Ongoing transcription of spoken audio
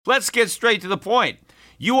Let's get straight to the point.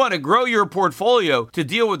 You want to grow your portfolio to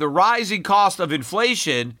deal with the rising cost of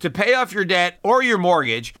inflation, to pay off your debt or your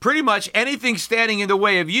mortgage, pretty much anything standing in the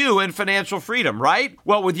way of you and financial freedom, right?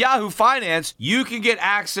 Well, with Yahoo Finance, you can get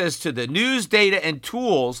access to the news, data, and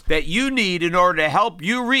tools that you need in order to help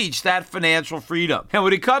you reach that financial freedom. And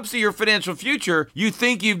when it comes to your financial future, you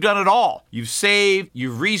think you've done it all. You've saved,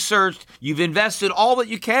 you've researched, you've invested all that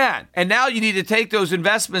you can. And now you need to take those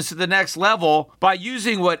investments to the next level by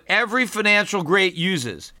using what every financial great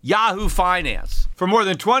uses. Yahoo Finance. For more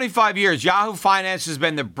than 25 years, Yahoo Finance has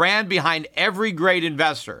been the brand behind every great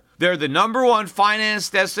investor. They're the #1 finance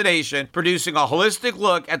destination, producing a holistic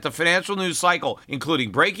look at the financial news cycle,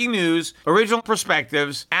 including breaking news, original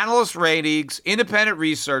perspectives, analyst ratings, independent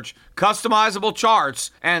research, customizable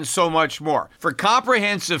charts, and so much more. For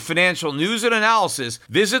comprehensive financial news and analysis,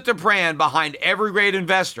 visit the brand behind every great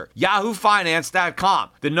investor, yahoofinance.com,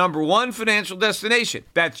 the #1 financial destination.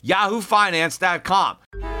 That's yahoofinance.com.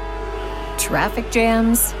 Traffic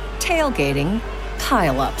jams, tailgating,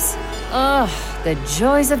 pileups. Ugh, the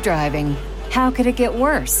joys of driving. How could it get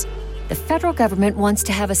worse? The federal government wants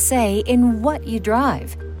to have a say in what you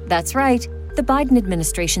drive. That's right. The Biden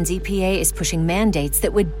administration's EPA is pushing mandates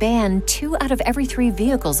that would ban 2 out of every 3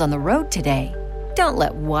 vehicles on the road today. Don't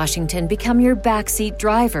let Washington become your backseat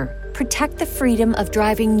driver. Protect the freedom of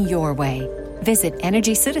driving your way. Visit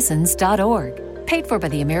EnergyCitizens.org. Paid for by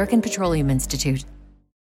the American Petroleum Institute.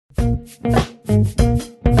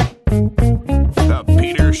 The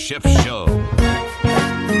Peter Schiff Show.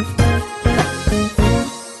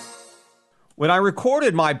 When I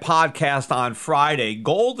recorded my podcast on Friday,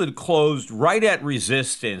 gold had closed right at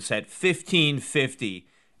resistance at 1550,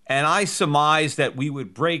 and I surmised that we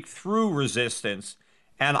would break through resistance.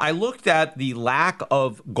 And I looked at the lack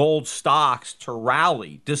of gold stocks to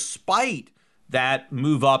rally despite that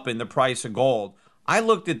move up in the price of gold. I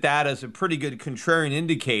looked at that as a pretty good contrarian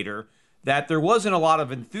indicator that there wasn't a lot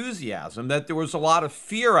of enthusiasm, that there was a lot of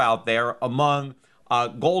fear out there among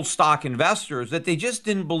gold stock investors, that they just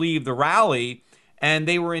didn't believe the rally, and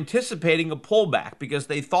they were anticipating a pullback because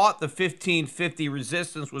they thought the 1550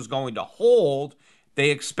 resistance was going to hold.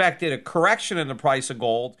 They expected a correction in the price of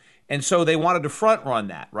gold, and so they wanted to front run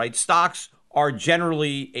that, right? Stocks are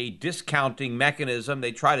generally a discounting mechanism.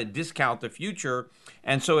 They try to discount the future,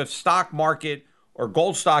 and so if stock market or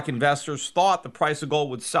gold stock investors thought the price of gold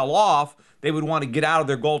would sell off, they would want to get out of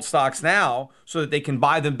their gold stocks now so that they can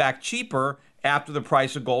buy them back cheaper after the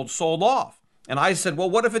price of gold sold off. And I said, well,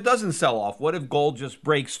 what if it doesn't sell off? What if gold just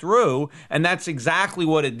breaks through? And that's exactly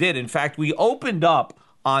what it did. In fact, we opened up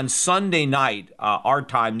on Sunday night, our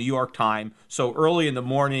time, New York time, so early in the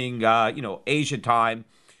morning, Asia time.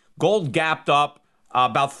 Gold gapped up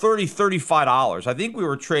about $30, $35. I think we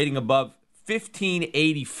were trading above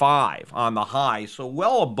 1585 on the high, so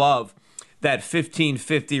well above that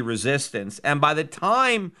 1550 resistance. And by the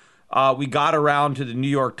time we got around to the New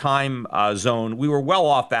York time zone, we were well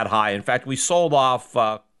off that high. In fact, we sold off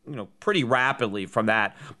pretty rapidly from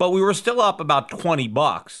that, but we were still up about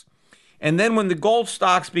 $20. And then when the gold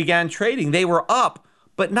stocks began trading, they were up,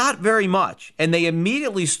 but not very much. And they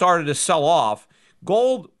immediately started to sell off.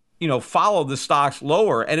 Gold, followed the stocks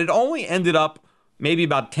lower, and it only ended up maybe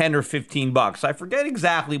about 10 or 15 bucks. I forget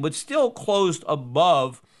exactly, but still closed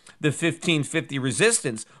above the 1550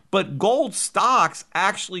 resistance. But gold stocks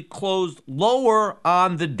actually closed lower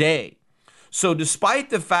on the day. So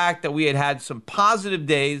despite the fact that we had had some positive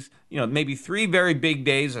days, maybe 3 very big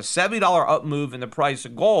days, a $70 up move in the price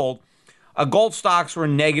of gold stocks were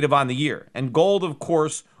negative on the year. And gold, of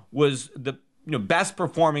course, was the best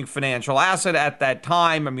performing financial asset at that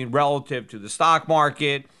time. Relative to the stock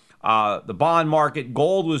market, the bond market,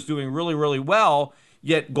 gold was doing really, really well,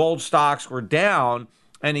 yet gold stocks were down.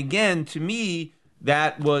 And again, to me,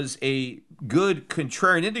 that was a good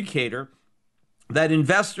contrarian indicator that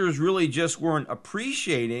investors really just weren't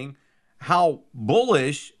appreciating how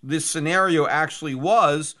bullish this scenario actually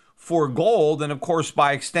was for gold and, of course,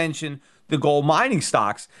 by extension, the gold mining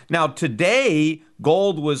stocks. Now, today,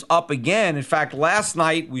 gold was up again. In fact, last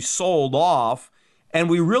night we sold off,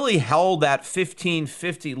 and we really held that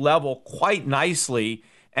 1550 level quite nicely,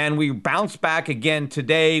 and we bounced back again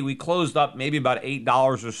today. We closed up maybe about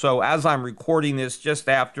 $8 or so as I'm recording this just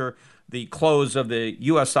after the close of the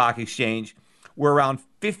U.S. Stock Exchange. We're around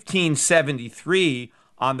 1573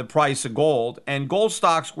 on the price of gold, and gold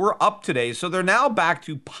stocks were up today. So they're now back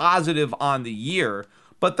to positive on the year,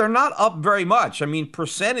 but they're not up very much.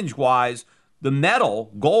 Percentage-wise, the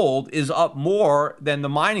metal, gold, is up more than the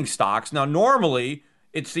mining stocks. Now, normally,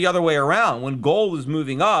 it's the other way around. When gold is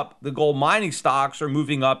moving up, the gold mining stocks are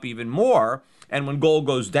moving up even more. And when gold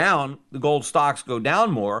goes down, the gold stocks go down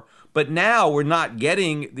more. But now we're not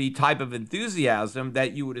getting the type of enthusiasm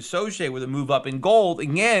that you would associate with a move up in gold.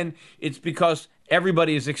 Again, it's because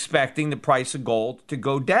everybody is expecting the price of gold to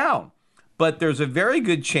go down. But there's a very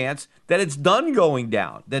good chance that it's done going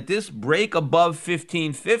down, that this break above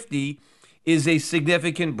 1550 is a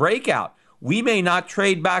significant breakout. We may not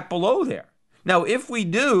trade back below there. Now, if we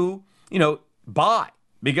do, buy.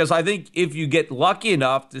 Because I think if you get lucky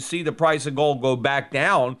enough to see the price of gold go back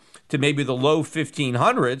down to maybe the low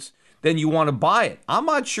 1500s, then you want to buy it. I'm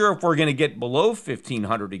not sure if we're going to get below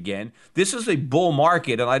 1500 again. This is a bull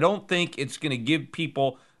market, and I don't think it's going to give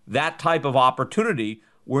people that type of opportunity.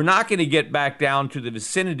 We're not going to get back down to the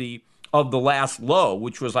vicinity of the last low,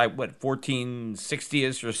 which was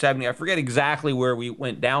 1460ish or 70. I forget exactly where we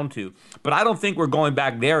went down to, but I don't think we're going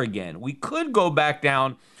back there again. We could go back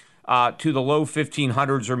down to the low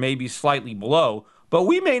 1500s or maybe slightly below, but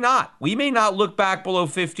we may not. We may not look back below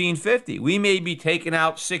 1550. We may be taking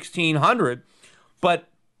out 1600. But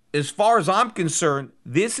as far as I'm concerned,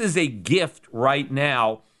 this is a gift right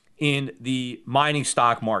now in the mining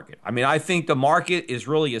stock market. I mean, I think the market is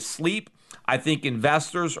really asleep. I think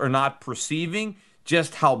investors are not perceiving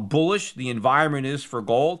just how bullish the environment is for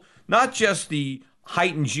gold, not just the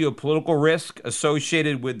heightened geopolitical risk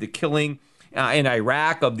associated with the killing in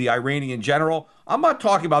Iraq of the Iranian general. I'm not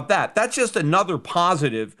talking about that. That's just another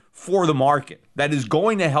positive for the market that is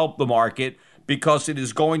going to help the market because it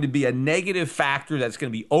is going to be a negative factor that's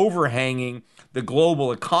going to be overhanging the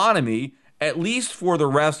global economy, at least for the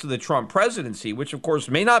rest of the Trump presidency, which, of course,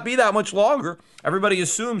 may not be that much longer. Everybody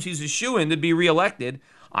assumes he's a shoo-in to be reelected.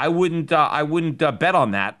 I wouldn't bet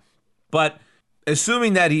on that. But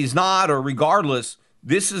assuming that he's not, or regardless,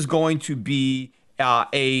 this is going to be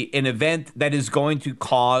an event that is going to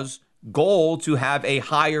cause gold to have a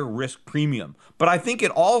higher risk premium. But I think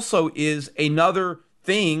it also is another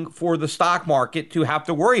thing for the stock market to have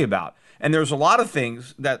to worry about. And there's a lot of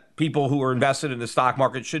things that people who are invested in the stock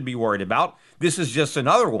market should be worried about. This is just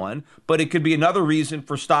another one, but it could be another reason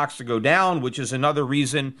for stocks to go down, which is another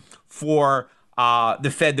reason for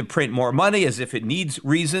the Fed to print more money, as if it needs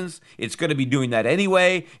reasons. It's going to be doing that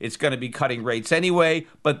anyway. It's going to be cutting rates anyway.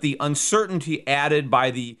 But the uncertainty added by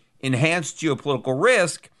the enhanced geopolitical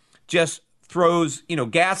risk just throws,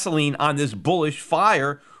 gasoline on this bullish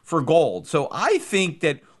fire for gold. So I think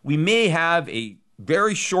that we may have a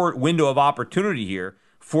very short window of opportunity here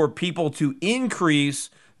for people to increase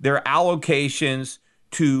their allocations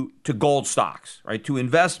to gold stocks, right? To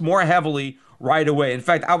invest more heavily right away. In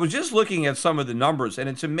fact, I was just looking at some of the numbers, and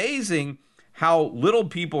it's amazing how little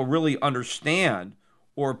people really understand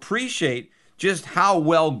or appreciate just how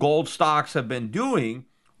well gold stocks have been doing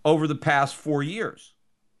over the past 4 years.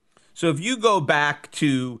 So if you go back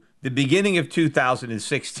to the beginning of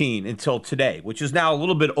 2016 until today, which is now a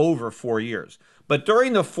little bit over 4 years, but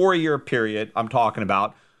during the 4-year period I'm talking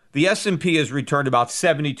about, the S&P has returned about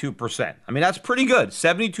 72%. I mean, that's pretty good,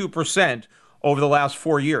 72% over the last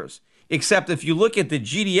 4 years. Except if you look at the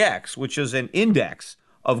GDX, which is an index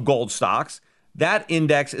of gold stocks, that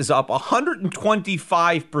index is up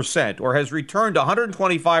 125%, or has returned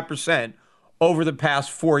 125% over the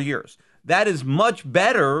past 4 years. That is much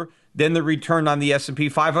better than the return on the S&P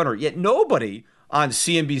 500. Yet nobody on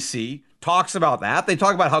CNBC talks about that. They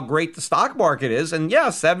talk about how great the stock market is. And yeah,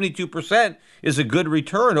 72% is a good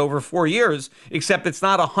return over 4 years, except it's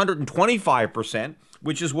not 125%,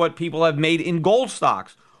 which is what people have made in gold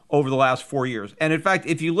stocks over the last 4 years. And in fact,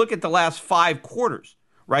 if you look at the last 5 quarters,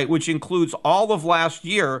 right, which includes all of last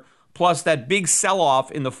year, plus that big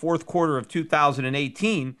sell-off in the fourth quarter of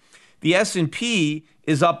 2018, the S&P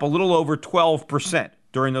is up a little over 12%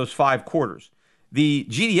 during those 5 quarters. The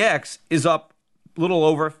GDX is up a little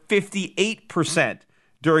over 58%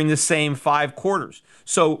 during the same 5 quarters.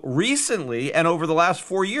 So recently, and over the last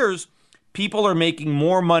 4 years, people are making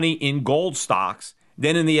more money in gold stocks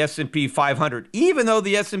than in the S&P 500, even though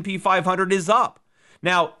the S&P 500 is up.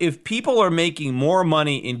 Now, if people are making more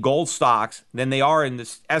money in gold stocks than they are in the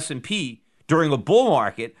S&P during a bull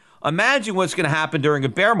market, imagine what's going to happen during a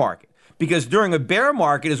bear market. Because during a bear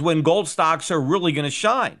market is when gold stocks are really going to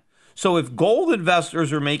shine. So if gold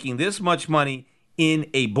investors are making this much money in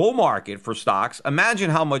a bull market for stocks,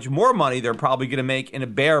 imagine how much more money they're probably going to make in a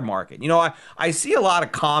bear market. I see a lot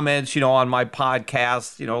of comments, on my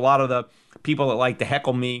podcast, a lot of the people that like to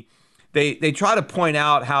heckle me, they try to point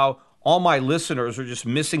out how all my listeners are just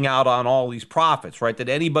missing out on all these profits, right? That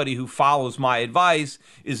anybody who follows my advice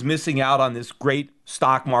is missing out on this great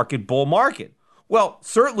stock market bull market. Well,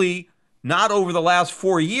 certainly not over the last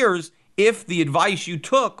 4 years if the advice you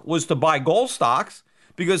took was to buy gold stocks,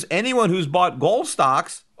 because anyone who's bought gold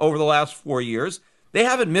stocks over the last 4 years, they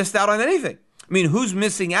haven't missed out on anything. I mean, who's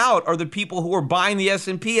missing out are the people who are buying the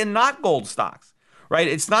S&P and not gold stocks, right?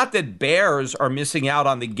 It's not that bears are missing out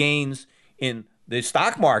on the gains in the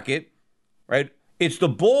stock market, right? It's the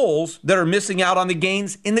bulls that are missing out on the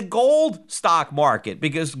gains in the gold stock market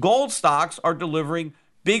because gold stocks are delivering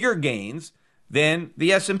bigger gains than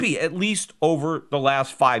the S&P, at least over the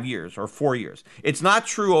last 5 years or 4 years. It's not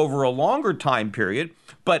true over a longer time period,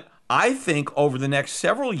 but I think over the next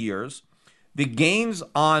several years, the gains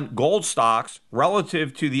on gold stocks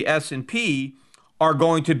relative to the S&P are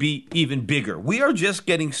going to be even bigger. We are just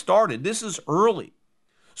getting started. This is early.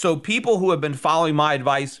 So people who have been following my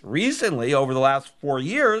advice recently over the last 4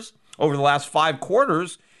 years, over the last 5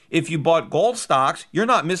 quarters, if you bought gold stocks, you're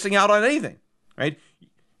not missing out on anything, right?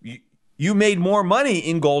 You made more money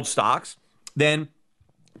in gold stocks than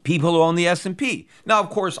people who own the S&P. Now, of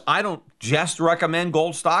course, I don't just recommend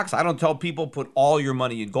gold stocks. I don't tell people put all your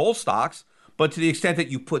money in gold stocks. But to the extent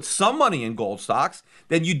that you put some money in gold stocks,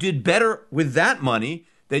 then you did better with that money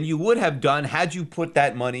than you would have done had you put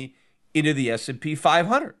that money into the S&P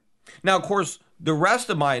 500. Now, of course, the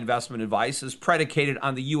rest of my investment advice is predicated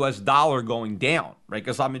on the U.S. dollar going down, right?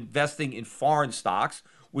 Because I'm investing in foreign stocks,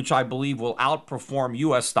 which I believe will outperform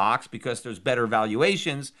U.S. stocks because there's better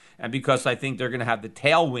valuations and because I think they're going to have the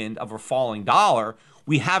tailwind of a falling dollar.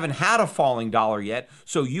 We haven't had a falling dollar yet,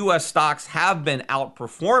 so U.S. stocks have been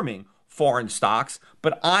outperforming foreign stocks,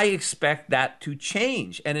 but I expect that to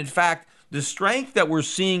change. And in fact, the strength that we're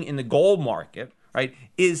seeing in the gold market, right,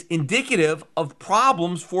 is indicative of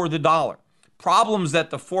problems for the dollar, problems that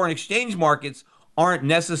the foreign exchange markets aren't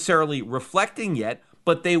necessarily reflecting yet,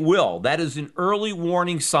 but they will. That is an early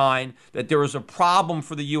warning sign that there is a problem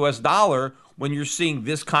for the U.S. dollar when you're seeing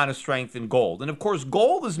this kind of strength in gold. And of course,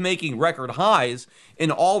 gold is making record highs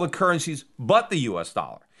in all the currencies but the U.S.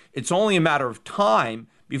 dollar. It's only a matter of time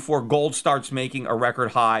before gold starts making a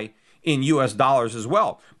record high in U.S. dollars as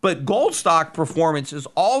well. But gold stock performance is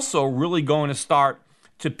also really going to start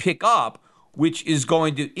to pick up, which is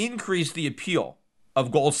going to increase the appeal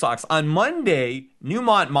of gold stocks. On Monday,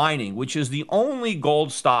 Newmont Mining, which is the only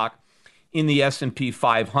gold stock in the S&P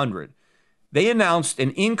 500, they announced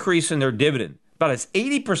an increase in their dividend, about an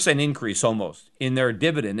 80% increase almost in their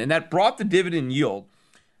dividend, and that brought the dividend yield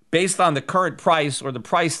based on the current price or the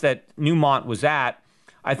price that Newmont was at,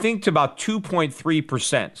 I think to about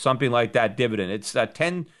 2.3%, something like that dividend. It's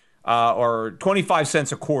 10 or 25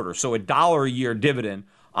 cents a quarter, so $1 a year dividend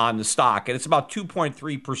on the stock, and it's about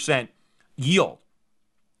 2.3% yield,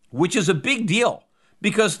 which is a big deal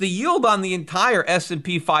because the yield on the entire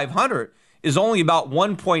S&P 500 is only about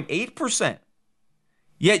 1.8%.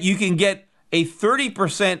 Yet you can get a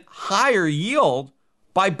 30% higher yield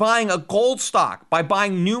by buying a gold stock, by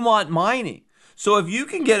buying Newmont Mining. So if you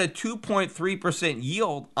can get a 2.3%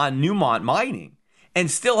 yield on Newmont Mining and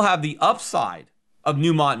still have the upside of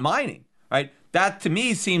Newmont Mining, right? That to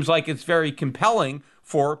me seems like it's very compelling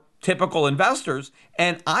for typical investors.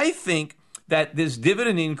 And I think that this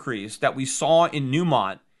dividend increase that we saw in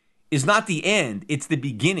Newmont is not the end, it's the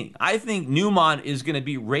beginning. I think Newmont is going to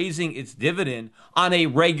be raising its dividend on a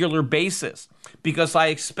regular basis because I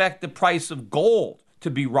expect the price of gold to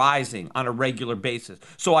be rising on a regular basis.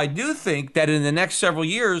 So I do think that in the next several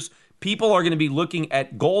years, people are going to be looking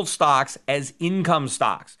at gold stocks as income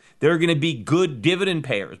stocks. They're going to be good dividend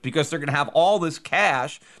payers because they're going to have all this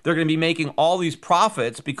cash. They're going to be making all these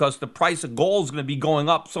profits because the price of gold is going to be going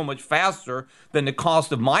up so much faster than the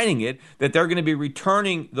cost of mining it, that they're going to be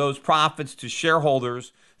returning those profits to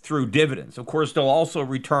shareholders through dividends. Of course, they'll also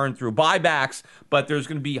return through buybacks, but there's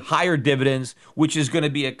going to be higher dividends, which is going to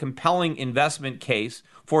be a compelling investment case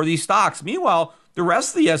for these stocks. Meanwhile, the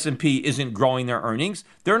rest of the S&P isn't growing their earnings.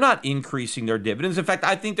 They're not increasing their dividends. In fact,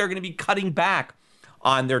 I think they're going to be cutting back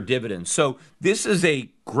on their dividends. So this is a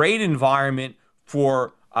great environment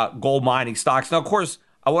for gold mining stocks. Now, of course,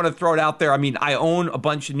 I want to throw it out there. I mean, I own a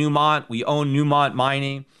bunch of Newmont. We own Newmont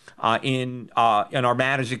Mining in our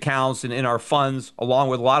managed accounts and in our funds, along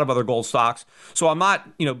with a lot of other gold stocks. So I'm not,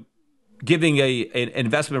 giving an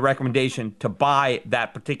investment recommendation to buy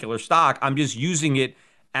that particular stock. I'm just using it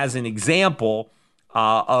as an example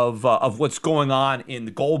of what's going on in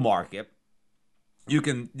the gold market. You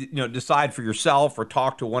can decide for yourself or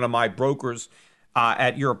talk to one of my brokers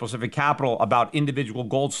at Europe Pacific Capital about individual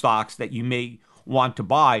gold stocks that you may want to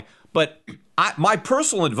buy. But my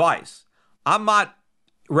personal advice, I'm not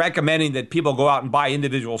recommending that people go out and buy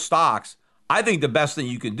individual stocks. I think the best thing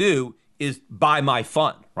you can do is buy my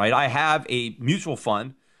fund, right? I have a mutual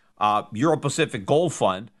fund, Europe Pacific Gold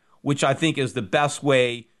Fund, which I think is the best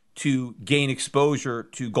way to gain exposure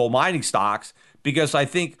to gold mining stocks because I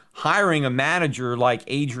think hiring a manager like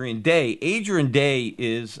Adrian Day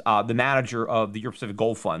is the manager of the Euro Pacific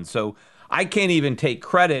Gold Fund. So I can't even take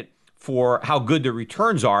credit for how good the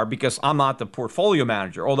returns are because I'm not the portfolio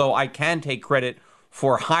manager, although I can take credit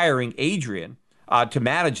for hiring Adrian to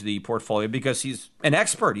manage the portfolio because he's an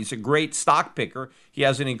expert. He's a great stock picker. He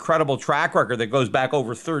has an incredible track record that goes back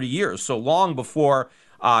over 30 years. So long before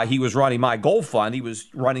he was running my gold fund, he was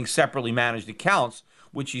running separately managed accounts,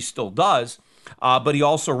 which he still does. But he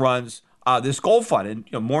also runs this gold fund. And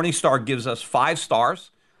Morningstar gives us 5 stars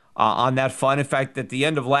on that fund. In fact, at the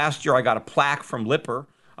end of last year, I got a plaque from Lipper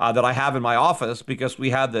that I have in my office because we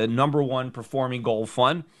had the number 1 performing gold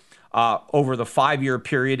fund over the 5-year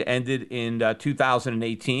period ended in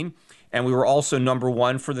 2018. And we were also number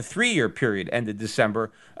 1 for the 3-year period ended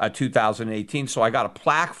December 2018. So I got a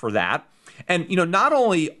plaque for that. And, not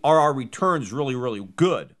only are our returns really, really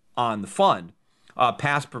good on the fund,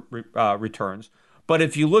 past returns, but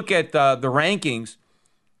if you look at the rankings,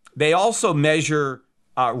 they also measure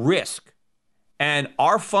risk. And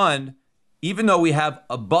our fund, even though we have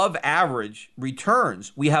above average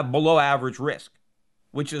returns, we have below average risk,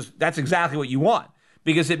 that's exactly what you want,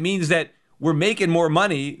 because it means that we're making more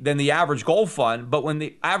money than the average gold fund, but when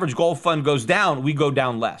the average gold fund goes down, we go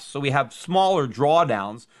down less. So we have smaller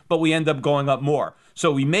drawdowns, but we end up going up more.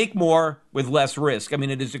 So we make more with less risk. I mean,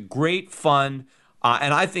 it is a great fund,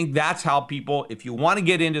 and I think that's how people, if you want to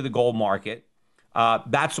get into the gold market,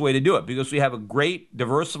 that's the way to do it, because we have a great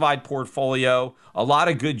diversified portfolio, a lot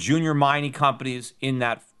of good junior mining companies in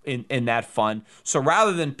that fund. So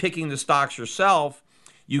rather than picking the stocks yourself,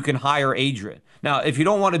 you can hire Adrian. Now, if you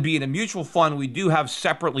don't want to be in a mutual fund, we do have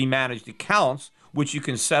separately managed accounts, which you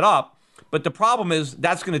can set up. But the problem is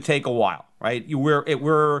that's going to take a while, right?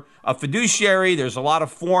 We're a fiduciary. There's a lot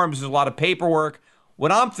of forms. There's a lot of paperwork.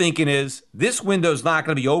 What I'm thinking is this window is not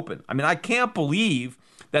going to be open. I mean, I can't believe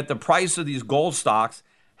that the price of these gold stocks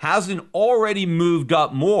hasn't already moved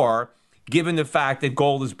up more given the fact that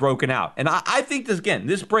gold is broken out. And I think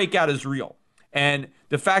this breakout is real. And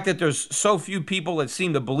the fact that there's so few people that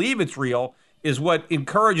seem to believe it's real is what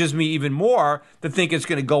encourages me even more to think it's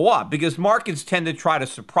going to go up, because markets tend to try to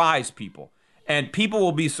surprise people. And people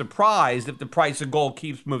will be surprised if the price of gold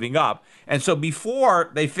keeps moving up. And so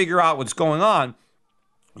before they figure out what's going on,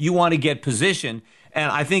 you want to get positioned.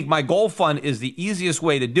 And I think my gold fund is the easiest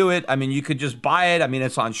way to do it. I mean, you could just buy it. I mean,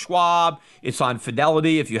 it's on Schwab. It's on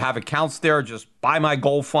Fidelity. If you have accounts there, just buy my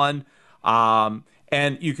gold fund.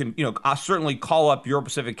 And you can, I'll certainly call up Euro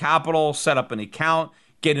Pacific Capital, set up an account,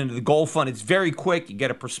 get into the gold fund. It's very quick. You get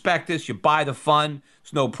a prospectus, you buy the fund.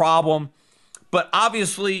 It's no problem. But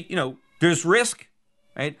obviously, there's risk,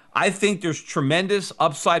 right? I think there's tremendous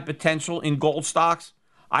upside potential in gold stocks.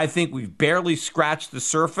 I think we've barely scratched the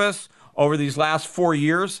surface over these last 4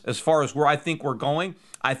 years as far as where I think we're going.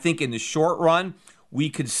 I think in the short run, we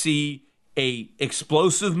could see a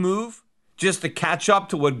explosive move just to catch up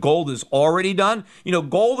to what gold has already done.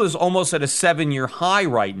 Gold is almost at a 7-year high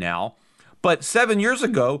right now. But 7 years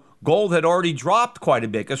ago, gold had already dropped quite a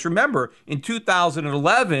bit. Because remember, in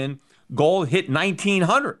 2011, gold hit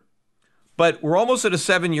 1,900. But we're almost at a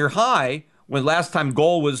 7-year high, when last time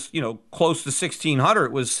gold was, close to 1,600,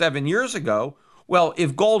 it was 7 years ago. Well,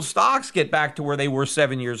 if gold stocks get back to where they were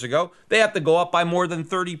 7 years ago, they have to go up by more than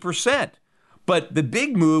 30%. But the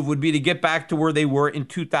big move would be to get back to where they were in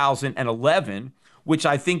 2011, which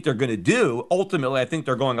I think they're going to do. Ultimately, I think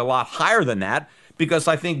they're going a lot higher than that, because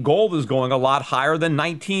I think gold is going a lot higher than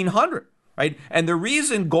 1,900, right? And the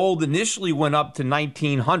reason gold initially went up to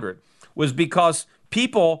 1,900 was because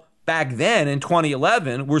people back then in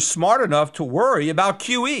 2011 were smart enough to worry about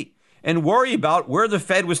QE and worry about where the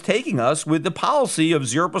Fed was taking us with the policy of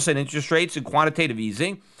 0% interest rates and quantitative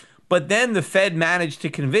easing. But then the Fed managed to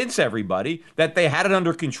convince everybody that they had it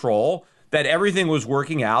under control, that everything was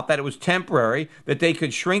working out, that it was temporary, that they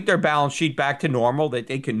could shrink their balance sheet back to normal, that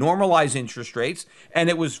they could normalize interest rates. And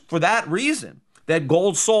it was for that reason that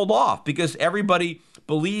gold sold off, because everybody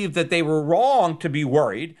believed that they were wrong to be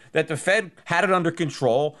worried, that the Fed had it under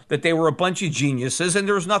control, that they were a bunch of geniuses, and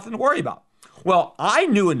there was nothing to worry about. Well, I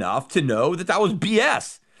knew enough to know that that was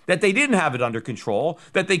BS, that they didn't have it under control,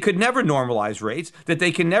 that they could never normalize rates, that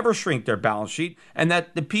they can never shrink their balance sheet, and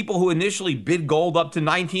that the people who initially bid gold up to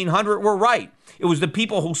 1,900 were right. It was the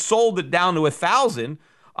people who sold it down to 1,000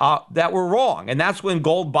 that were wrong. And that's when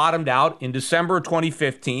gold bottomed out in December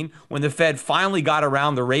 2015, when the Fed finally got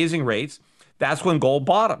around to raising rates. That's when gold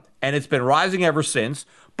bottomed. And it's been rising ever since.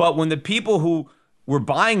 But when the people who were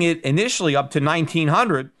buying it initially up to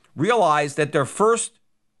 1,900 realized that their first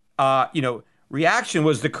reaction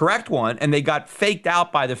was the correct one, and they got faked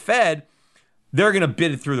out by the Fed, they're going to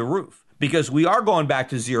bid it through the roof, because we are going back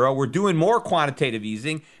to zero. We're doing more quantitative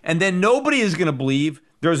easing, and then nobody is going to believe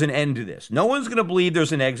there's an end to this. No one's going to believe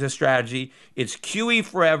there's an exit strategy. It's QE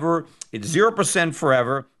forever. It's 0%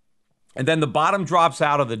 forever. And then the bottom drops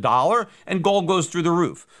out of the dollar and gold goes through the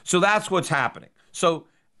roof. So that's what's happening. So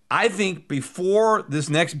I think before this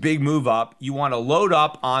next big move up, you want to load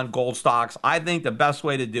up on gold stocks. I think the best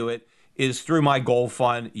way to do it is through my gold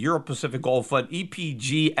fund, Euro Pacific Gold Fund.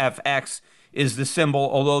 EPGFX is the symbol,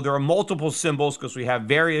 although there are multiple symbols because we have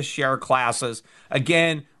various share classes.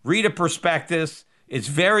 Again, read a prospectus. It's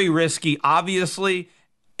very risky. Obviously,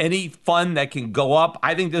 any fund that can go up,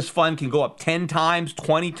 I think this fund can go up 10 times,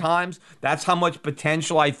 20 times. That's how much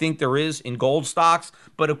potential I think there is in gold stocks.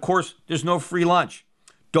 But of course, there's no free lunch.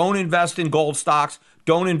 Don't invest in gold stocks.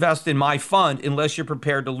 Don't invest in my fund unless you're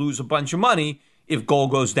prepared to lose a bunch of money if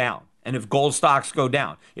gold goes down and if gold stocks go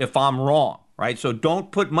down, if I'm wrong, right? So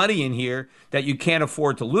don't put money in here that you can't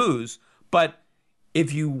afford to lose. But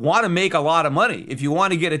if you want to make a lot of money, if you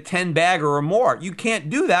want to get a 10 bagger or more, you can't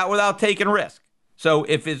do that without taking risk. So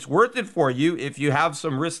if it's worth it for you, if you have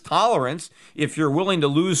some risk tolerance, if you're willing to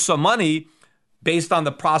lose some money based on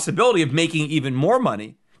the possibility of making even more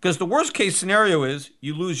money, because the worst case scenario is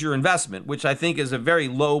you lose your investment, which I think is a very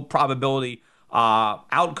low probability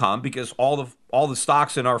outcome because all the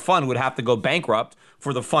stocks in our fund would have to go bankrupt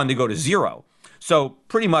for the fund to go to zero. So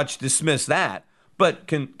pretty much dismiss that. But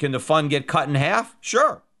can the fund get cut in half?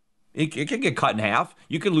 Sure. It can get cut in half.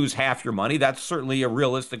 You could lose half your money. That's certainly a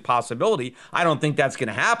realistic possibility. I don't think that's going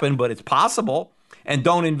to happen, but it's possible. And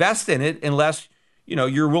don't invest in it unless,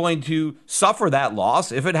 you're willing to suffer that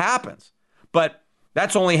loss if it happens. But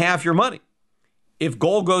that's only half your money. If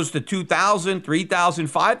gold goes to 2,000, 3,000,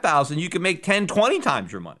 5,000, you can make 10, 20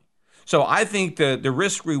 times your money. So I think the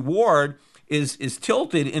risk reward is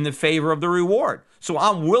tilted in the favor of the reward. So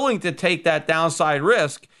I'm willing to take that downside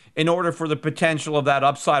risk in order for the potential of that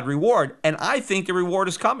upside reward. And I think the reward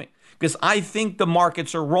is coming because I think the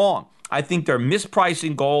markets are wrong. I think they're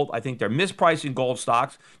mispricing gold. I think they're mispricing gold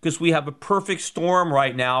stocks because we have a perfect storm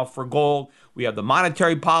right now for gold. We have the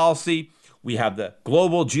monetary policy. We have the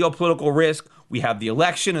global geopolitical risk. We have the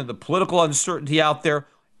election and the political uncertainty out there.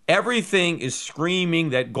 Everything is screaming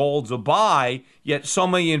that gold's a buy, yet so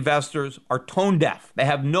many investors are tone deaf. They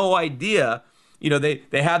have no idea. They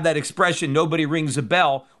have that expression, nobody rings a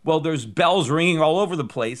bell. Well, there's bells ringing all over the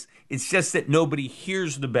place. It's just that nobody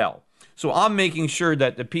hears the bell. So I'm making sure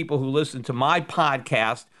that the people who listen to my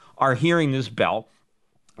podcast are hearing this bell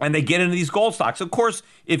and they get into these gold stocks. Of course,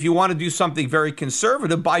 if you want to do something very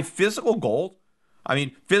conservative, buy physical gold. I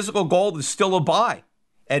mean, physical gold is still a buy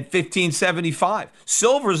at $15.75.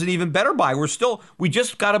 Silver is an even better buy. We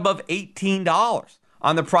just got above $18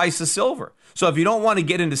 on the price of silver. So if you don't want to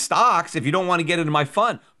get into stocks, if you don't want to get into my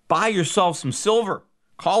fund, buy yourself some silver.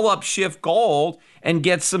 Call up Shift Gold and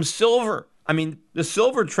get some silver. I mean, the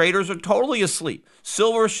silver traders are totally asleep.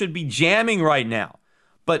 Silver should be jamming right now.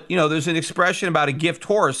 But, there's an expression about a gift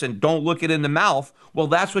horse and don't look it in the mouth. Well,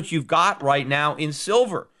 that's what you've got right now in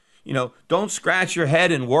silver. Don't scratch your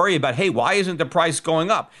head and worry about, hey, why isn't the price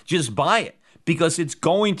going up? Just buy it because it's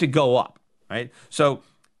going to go up, right? So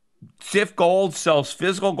Shift Gold sells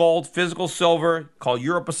physical gold, physical silver, called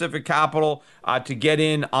Euro Pacific Capital to get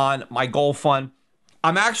in on my gold fund.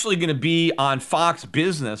 I'm actually going to be on Fox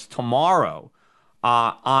Business tomorrow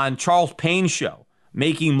on Charles Payne's show.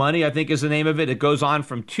 Making Money, I think is the name of it. It goes on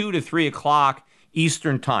from 2 to 3 o'clock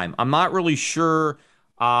Eastern time. I'm not really sure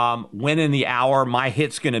when in the hour my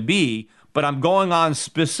hit's going to be, but I'm going on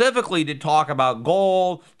specifically to talk about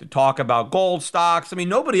gold, to talk about gold stocks. I mean,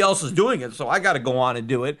 nobody else is doing it, so I got to go on and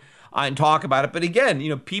do it and talk about it. But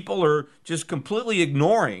again, people are just completely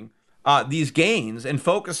ignoring these gains and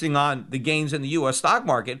focusing on the gains in the U.S. stock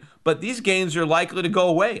market. But these gains are likely to go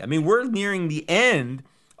away. I mean, we're nearing the end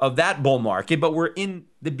of that bull market, but we're in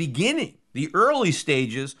the beginning, the early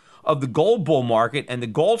stages of the gold bull market and the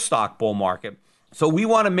gold stock bull market. So we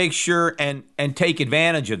want to make sure and take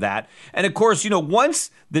advantage of that. And of course, once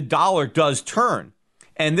the dollar does turn,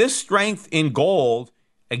 and this strength in gold,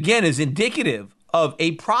 again, is indicative of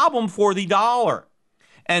a problem for the dollar.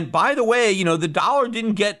 And by the way, the dollar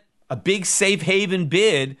didn't get a big safe haven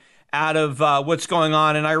bid out of what's going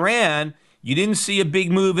on in Iran. You didn't see a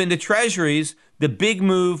big move into treasuries. The big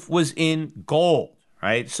move was in gold,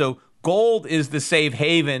 right? So gold is the safe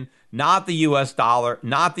haven, not the U.S. dollar,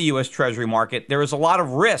 not the U.S. Treasury market. There is a lot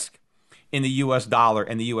of risk in the U.S. dollar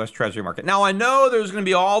and the U.S. Treasury market. Now, I know there's going to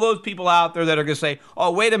be all those people out there that are going to say, oh,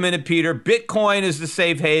 wait a minute, Peter, Bitcoin is the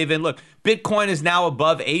safe haven. Look, Bitcoin is now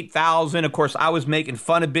above 8,000. Of course, I was making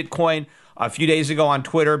fun of Bitcoin a few days ago on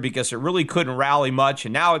Twitter because it really couldn't rally much,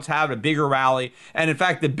 and now it's having a bigger rally. And in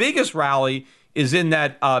fact, the biggest rally is in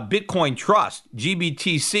that Bitcoin trust.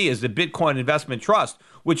 GBTC is the Bitcoin Investment Trust,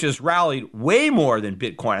 which has rallied way more than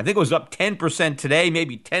Bitcoin. I think it was up 10% today,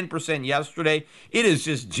 maybe 10% yesterday. It is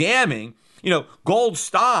just jamming. Gold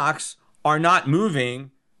stocks are not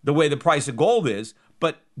moving the way the price of gold is,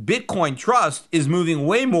 but Bitcoin Trust is moving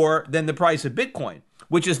way more than the price of Bitcoin,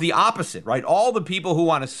 which is the opposite, right? All the people who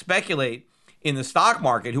want to speculate in the stock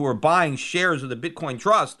market, who are buying shares of the Bitcoin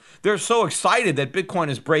Trust, they're so excited that Bitcoin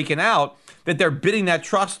is breaking out that they're bidding that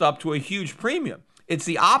trust up to a huge premium. It's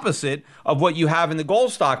the opposite of what you have in the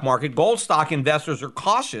gold stock market. Gold stock investors are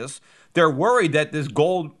cautious. They're worried that this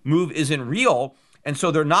gold move isn't real, and so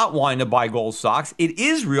they're not wanting to buy gold stocks. It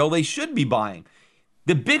is real. They should be buying.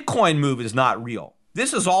 The Bitcoin move is not real.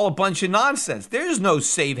 This is all a bunch of nonsense. There's no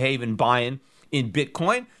safe haven buying in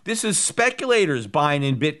Bitcoin. This is speculators buying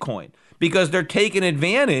in Bitcoin because they're taking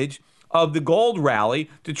advantage of the gold rally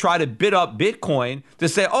to try to bid up Bitcoin to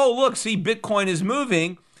say, oh, look, see, Bitcoin is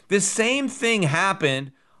moving. The same thing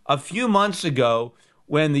happened a few months ago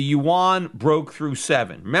when the yuan broke through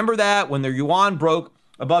 7. Remember that? When the yuan broke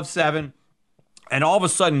above 7 and all of a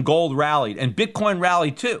sudden gold rallied and Bitcoin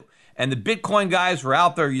rallied too. And the Bitcoin guys were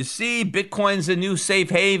out there. You see, Bitcoin's a new safe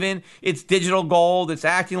haven. It's digital gold. It's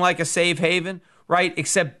acting like a safe haven, right?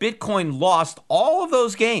 Except Bitcoin lost all of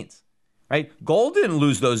those gains, right? Gold didn't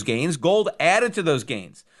lose those gains. Gold added to those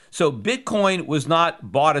gains. So Bitcoin was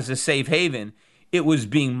not bought as a safe haven. It was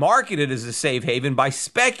being marketed as a safe haven by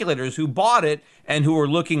speculators who bought it and who were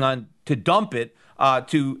looking on to dump it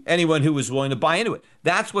to anyone who was willing to buy into it.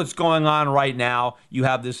 That's what's going on right now. You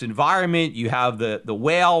have this environment. You have the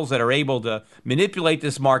whales that are able to manipulate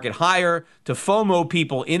this market higher, to FOMO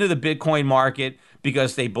people into the Bitcoin market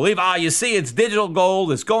because they believe, you see, it's digital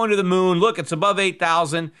gold. It's going to the moon. Look, it's above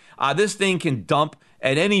 8,000. This thing can dump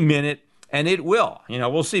at any minute. And it will.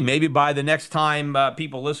 We'll see. Maybe by the next time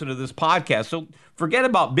people listen to this podcast. So forget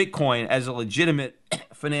about Bitcoin as a legitimate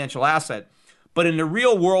financial asset. But in the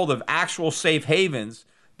real world of actual safe havens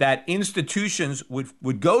that institutions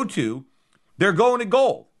would go to, they're going to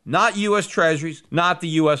gold, not U.S. Treasuries, not the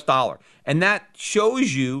U.S. dollar. And that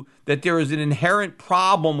shows you that there is an inherent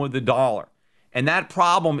problem with the dollar. And that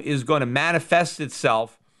problem is going to manifest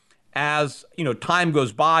itself as time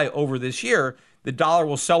goes by over this year. The dollar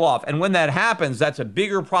will sell off. And when that happens, that's a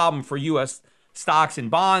bigger problem for U.S. stocks and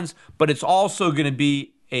bonds, but it's also going to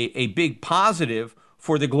be a big positive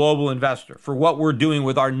for the global investor, for what we're doing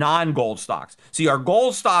with our non-gold stocks. See, our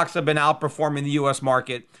gold stocks have been outperforming the U.S.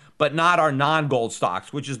 market, but not our non-gold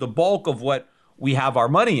stocks, which is the bulk of what we have our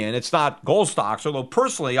money in. It's not gold stocks, although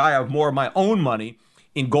personally I have more of my own money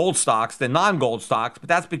in gold stocks than non-gold stocks, but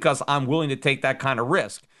that's because I'm willing to take that kind of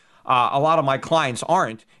risk. A lot of my clients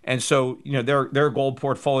aren't, and so their gold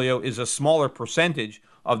portfolio is a smaller percentage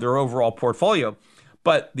of their overall portfolio.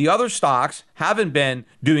 But the other stocks haven't been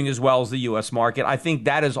doing as well as the U.S. market. I think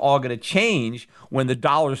that is all going to change when the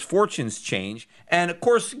dollar's fortunes change. And of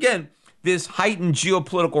course, again, this heightened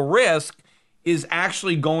geopolitical risk is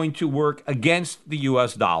actually going to work against the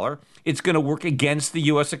U.S. dollar. It's going to work against the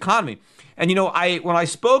U.S. economy. And when I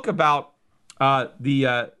spoke about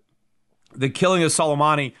the killing of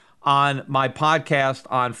Soleimani on my podcast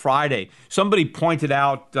on Friday, somebody pointed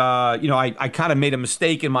out, I kind of made a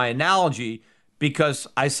mistake in my analogy because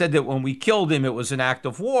I said that when we killed him, it was an act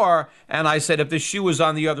of war. And I said, if the shoe was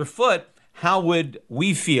on the other foot, how would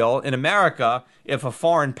we feel in America if a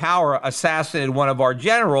foreign power assassinated one of our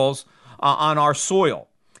generals on our soil?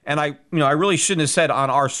 And I really shouldn't have said on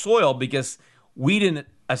our soil because we didn't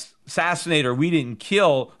assassinate or we didn't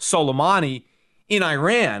kill Soleimani in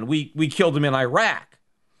Iran. We killed him in Iraq.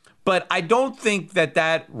 But I don't think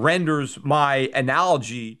that renders my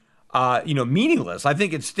analogy meaningless. I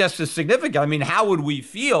think it's just as significant. I mean, how would we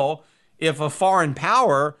feel if a foreign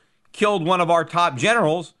power killed one of our top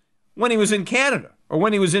generals when he was in Canada or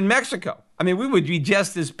when he was in Mexico? I mean, we would be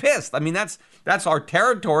just as pissed. I mean, that's our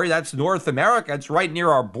territory. That's North America. It's right near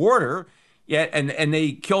our border. Yet, and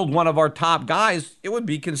they killed one of our top guys. It would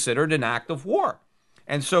be considered an act of war.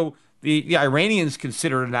 And so the Iranians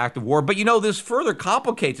consider it an act of war. But, this further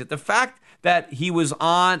complicates it. The fact that he was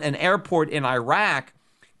on an airport in Iraq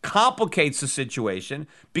complicates the situation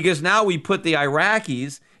because now we put the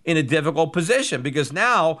Iraqis in a difficult position because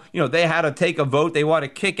now, they had to take a vote. They want to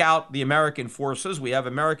kick out the American forces. We have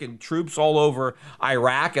American troops all over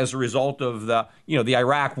Iraq as a result of the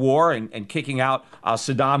Iraq war and kicking out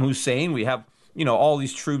Saddam Hussein. We have, all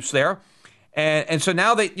these troops there. And so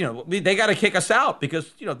now they got to kick us out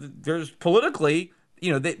because, there's politically,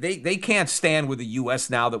 they can't stand with the U.S.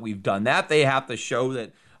 now that we've done that. They have to show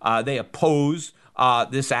that They oppose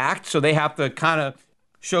this act, so they have to kind of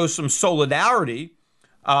show some solidarity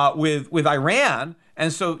with Iran.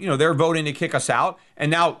 And so, they're voting to kick us out. And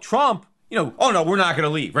now Trump, oh, no, we're not going to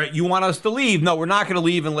leave, right? You want us to leave? No, we're not going to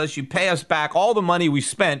leave unless you pay us back all the money we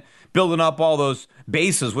spent building up all those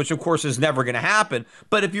bases, which, of course, is never going to happen.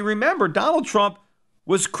 But if you remember, Donald Trump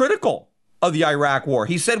was critical of the Iraq war.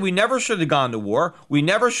 He said we never should have gone to war. We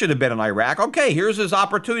never should have been in Iraq. Okay, here's his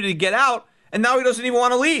opportunity to get out, and now he doesn't even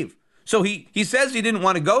want to leave. So he says he didn't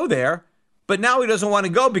want to go there, but now he doesn't want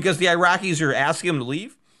to go because the Iraqis are asking him to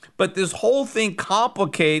leave. But this whole thing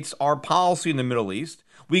complicates our policy in the Middle East.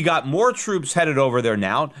 We got more troops headed over there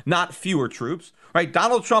now, not fewer troops, right?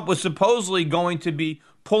 Donald Trump was supposedly going to be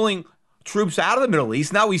pulling troops out of the Middle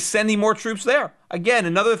East. Now he's sending more troops there. Again,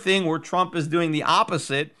 another thing where Trump is doing the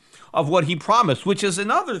opposite of what he promised, which is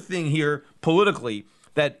another thing here politically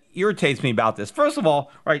that irritates me about this. First of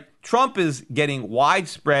all, right, Trump is getting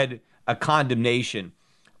widespread condemnation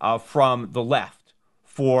from the left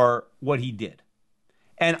for what he did.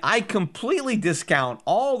 And I completely discount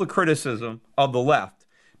all the criticism of the left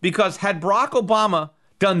because had Barack Obama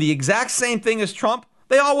done the exact same thing as Trump,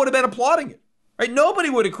 they all would have been applauding it. Right? Nobody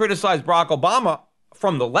would have criticized Barack Obama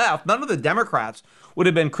from the left. None of the Democrats would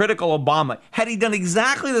have been critical of Obama had he done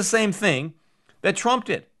exactly the same thing that Trump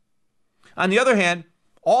did. On the other hand,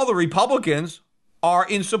 all the Republicans are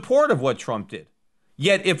in support of what Trump did.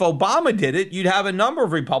 Yet if Obama did it, you'd have a number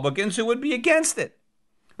of Republicans who would be against it.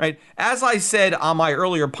 Right? As I said on my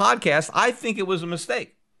earlier podcast, I think it was a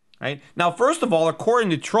mistake. Right? Now, first of all, according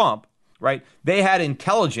to Trump, right, they had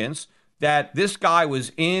intelligence that this guy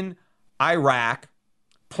was in Iraq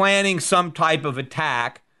planning some type of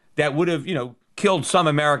attack that would have, killed some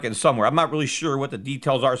Americans somewhere. I'm not really sure what the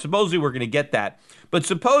details are. Supposedly we're going to get that. But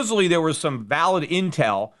supposedly there was some valid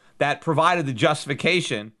intel that provided the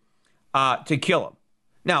justification to kill him.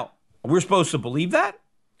 Now, we're supposed to believe that?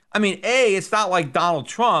 I mean, it's not like Donald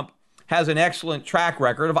Trump has an excellent track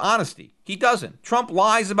record of honesty. He doesn't. Trump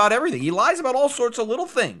lies about everything. He lies about all sorts of little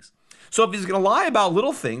things. So if he's going to lie about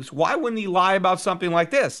little things, why wouldn't he lie about something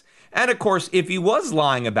like this? And of course, if he was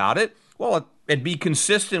lying about it, well, it'd be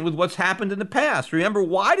consistent with what's happened in the past. Remember,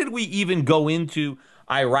 why did we even go into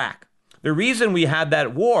Iraq? The reason we had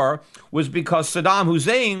that war was because Saddam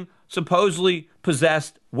Hussein supposedly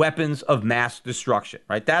possessed weapons of mass destruction,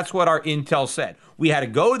 right? That's what our intel said. We had to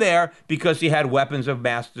go there because he had weapons of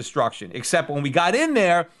mass destruction. Except when we got in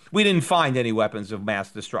there, we didn't find any weapons of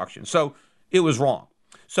mass destruction. So it was wrong.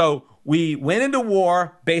 So we went into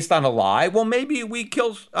war based on a lie. Well, maybe we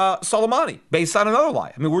killed Soleimani based on another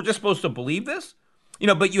lie. I mean, we're just supposed to believe this?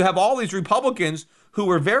 But you have all these Republicans who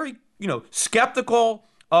were very, skeptical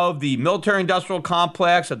of the military-industrial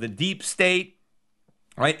complex, of the deep state,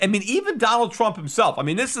 right? I mean, even Donald Trump himself. I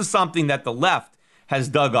mean, this is something that the left has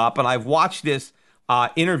dug up, and I've watched this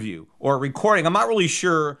interview or recording. I'm not really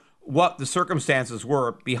sure what the circumstances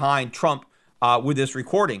were behind Trump with this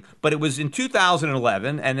recording, but it was in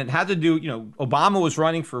 2011, and it had to do, Obama was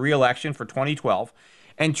running for re-election for 2012,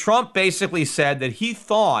 and Trump basically said that he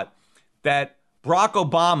thought that Barack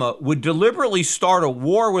Obama would deliberately start a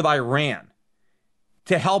war with Iran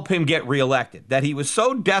to help him get reelected, that he was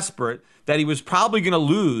so desperate that he was probably going to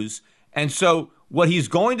lose, and so what he's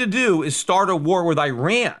going to do is start a war with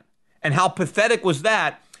Iran. And how pathetic was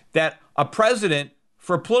that a president,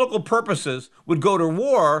 for political purposes, would go to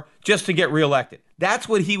war just to get reelected. That's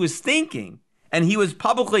what he was thinking, and he was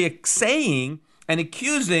publicly saying and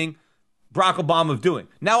accusing Barack Obama of doing.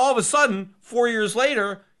 Now, all of a sudden, 4 years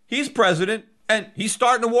later, he's president, and he's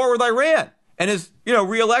starting a war with Iran, and his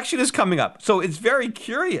reelection is coming up. So it's very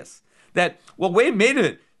curious that, well, wait a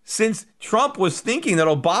minute, since Trump was thinking that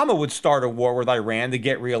Obama would start a war with Iran to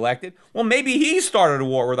get reelected, well, maybe he started a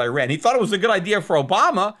war with Iran. He thought it was a good idea for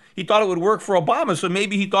Obama. He thought it would work for Obama, so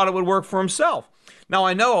maybe he thought it would work for himself. Now,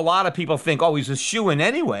 I know a lot of people think, oh, he's a shoo-in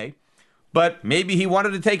anyway, but maybe he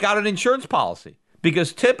wanted to take out an insurance policy.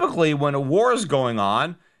 Because typically when a war is going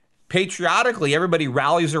on, patriotically, everybody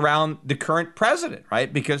rallies around the current president,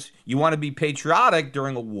 right? Because you want to be patriotic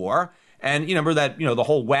during a war. And you remember that, the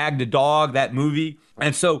whole Wag the Dog, that movie.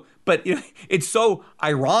 And so, but it's so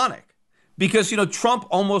ironic because, Trump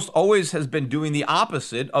almost always has been doing the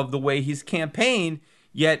opposite of the way he's campaigned,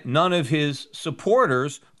 yet none of his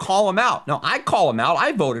supporters call him out. Now, I call him out.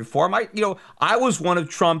 I voted for him. I was one of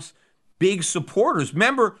Trump's big supporters.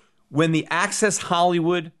 Remember when the Access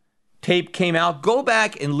Hollywood tape came out? Go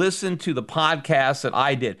back and listen to the podcast that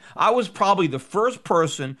I did. I was probably the first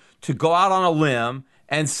person to go out on a limb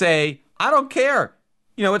and say, I don't care.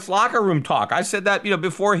 It's locker room talk. I said that,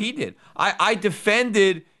 before he did. I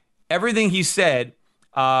defended everything he said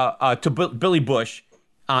to Billy Bush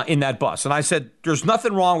in that bus. And I said, there's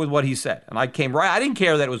nothing wrong with what he said. And I came right. I didn't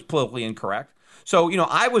care that it was politically incorrect. So,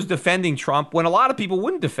 I was defending Trump when a lot of people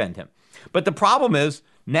wouldn't defend him. But the problem is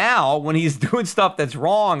now when he's doing stuff that's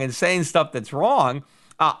wrong and saying stuff that's wrong,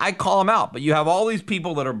 I call him out. But you have all these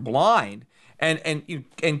people that are blind and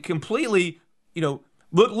completely,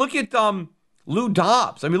 look at Lou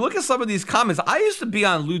Dobbs. I mean, look at some of these comments. I used to be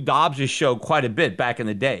on Lou Dobbs' show quite a bit back in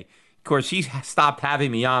the day. Of course, he stopped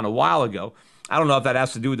having me on a while ago. I don't know if that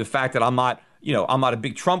has to do with the fact that I'm not a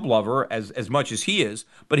big Trump lover as much as he is.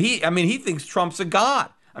 But he thinks Trump's a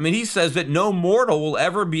god. I mean, he says that no mortal will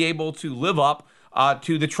ever be able to live up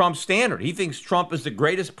to the Trump standard. He thinks Trump is the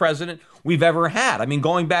greatest president we've ever had. I mean,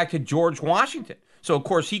 going back to George Washington. So, of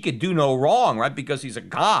course, he could do no wrong, right, because he's a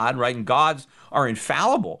god, right, and gods are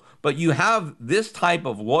infallible. But you have this type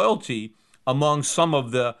of loyalty among some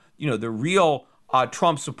of the real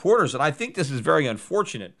Trump supporters. And I think this is very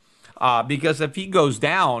unfortunate. Because if he goes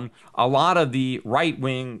down, a lot of the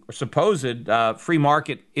right-wing or supposed free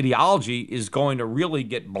market ideology is going to really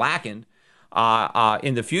get blackened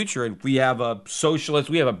in the future. If we have a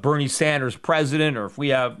socialist, we have a Bernie Sanders president, or if we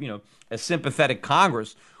have a sympathetic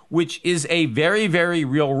Congress, which is a very, very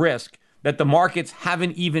real risk that the markets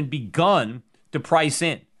haven't even begun to price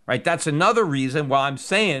in. Right? That's another reason why I'm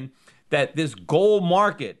saying that this gold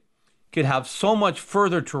market could have so much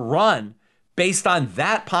further to run. Based on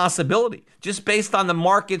that possibility, just based on the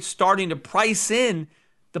market starting to price in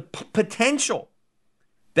the potential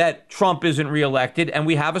that Trump isn't reelected and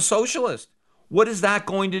we have a socialist. What is that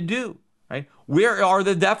going to do? Right? Where are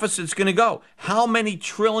the deficits going to go? How many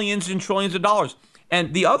trillions and trillions of dollars?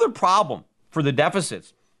 And the other problem for the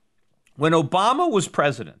deficits, when Obama was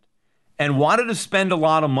president and wanted to spend a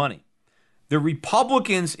lot of money, the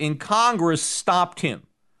Republicans in Congress stopped him.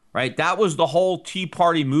 Right? That was the whole Tea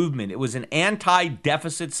Party movement. It was an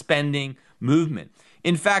anti-deficit spending movement.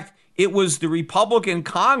 In fact, it was the Republican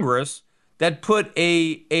Congress that put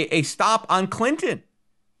a stop on Clinton.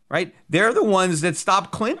 Right? They're the ones that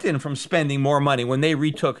stopped Clinton from spending more money when they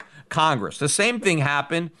retook Congress. The same thing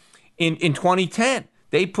happened in 2010.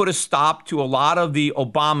 They put a stop to a lot of the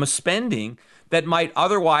Obama spending that might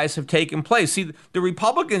otherwise have taken place. See, the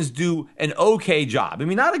Republicans do an okay job. I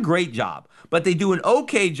mean, not a great job, but they do an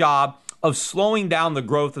okay job of slowing down the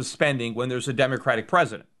growth of spending when there's a Democratic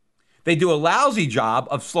president. They do a lousy job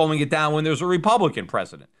of slowing it down when there's a Republican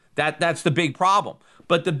president. That's the big problem.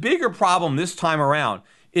 But the bigger problem this time around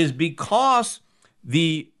is because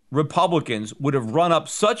the Republicans would have run up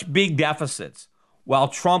such big deficits while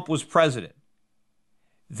Trump was president.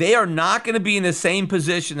 They are not going to be in the same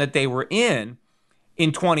position that they were in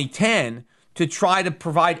 2010 to try to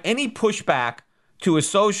provide any pushback to a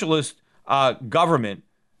socialist government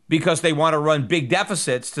because they want to run big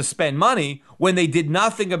deficits to spend money when they did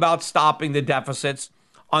nothing about stopping the deficits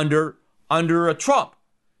under Trump.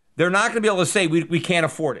 They're not going to be able to say we can't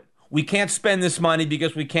afford it. We can't spend this money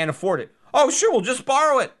because we can't afford it. Oh, sure, we'll just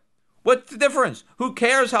borrow it. What's the difference? Who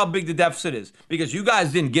cares how big the deficit is? Because you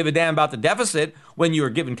guys didn't give a damn about the deficit when you were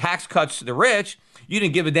giving tax cuts to the rich. You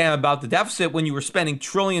didn't give a damn about the deficit when you were spending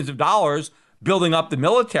trillions of dollars building up the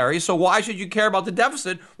military. So why should you care about the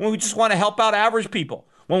deficit when we just want to help out average people?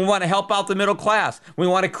 When we want to help out the middle class? When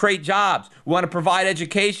we want to create jobs? We want to provide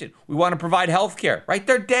education? We want to provide health care, right?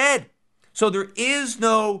 They're dead. So there is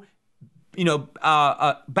no,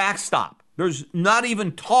 backstop. There's not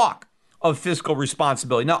even talk of fiscal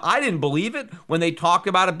responsibility. Now, I didn't believe it when they talked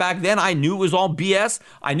about it back then. I knew it was all BS.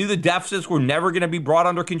 I knew the deficits were never going to be brought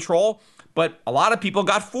under control, but a lot of people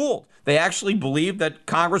got fooled. They actually believed that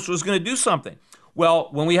Congress was going to do something. Well,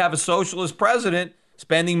 when we have a socialist president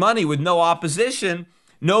spending money with no opposition,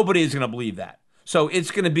 nobody is going to believe that. So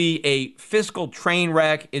it's going to be a fiscal train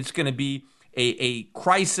wreck. It's going to be a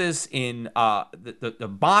crisis in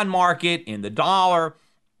the bond market, in the dollar.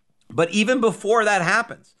 But even before that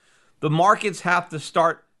happens, the markets have to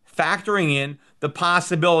start factoring in the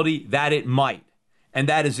possibility that it might. And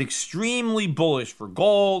that is extremely bullish for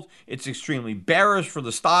gold. It's extremely bearish for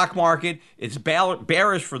the stock market. It's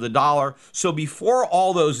bearish for the dollar. So before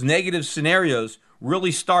all those negative scenarios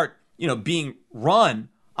really start, being run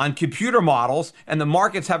on computer models and the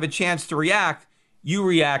markets have a chance to react, you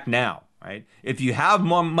react now, right? If you have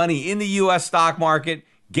more money in the U.S. stock market,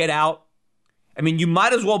 get out. I mean, you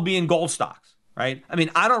might as well be in gold stocks, right? I mean,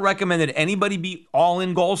 I don't recommend that anybody be all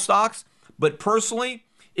in gold stocks, but personally,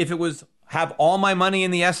 if it was have all my money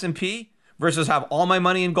in the S&P versus have all my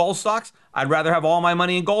money in gold stocks, I'd rather have all my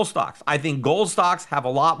money in gold stocks. I think gold stocks have a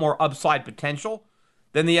lot more upside potential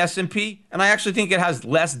than the S&P, and I actually think it has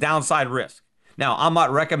less downside risk. Now, I'm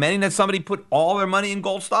not recommending that somebody put all their money in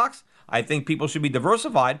gold stocks. I think people should be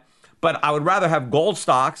diversified, But I would rather have gold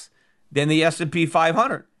stocks than the S&P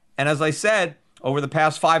 500. And as I said, over the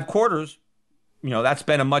past 5 quarters, that's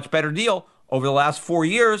been a much better deal. Over the last 4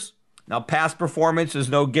 years, now past performance is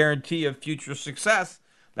no guarantee of future success.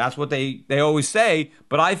 That's what they always say.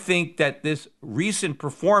 But I think that this recent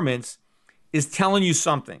performance is telling you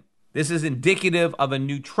something. This is indicative of a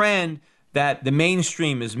new trend that the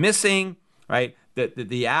mainstream is missing, right?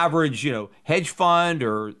 The average, hedge fund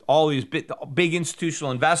or all these big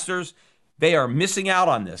institutional investors, they are missing out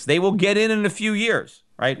on this. They will get in a few years,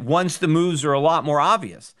 right? Once the moves are a lot more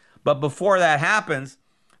obvious. But before that happens,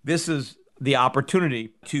 this is the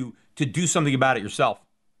opportunity to do something about it yourself.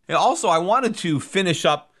 And also, I wanted to finish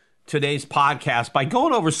up today's podcast by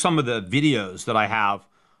going over some of the videos that I have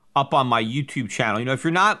up on my YouTube channel. If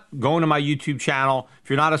you're not going to my YouTube channel, if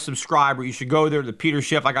you're not a subscriber, you should go there to Peter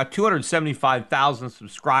Schiff. I got 275,000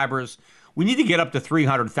 subscribers. We need to get up to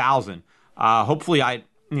 300,000. Hopefully I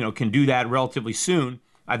can do that relatively soon.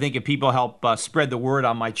 I think if people help spread the word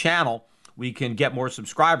on my channel, we can get more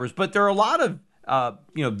subscribers. But there are a lot of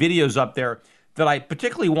videos up there that I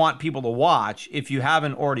particularly want people to watch if you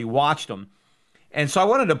haven't already watched them. And so I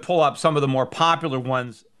wanted to pull up some of the more popular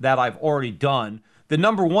ones that I've already done. The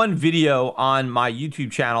number one video on my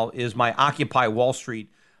YouTube channel is my Occupy Wall Street,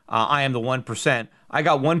 I Am the 1%. I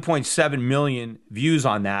got 1.7 million views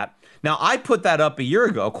on that. Now, I put that up a year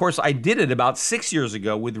ago. Of course, I did it about 6 years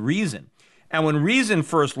ago with Reason. And when Reason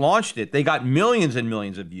first launched it, they got millions and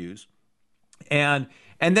millions of views. And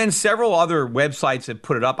then several other websites have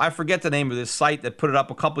put it up. I forget the name of this site that put it up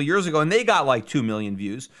a couple years ago, and they got like 2 million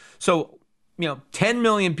views. So, 10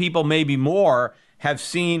 million people, maybe more, have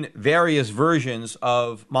seen various versions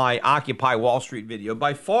of my Occupy Wall Street video.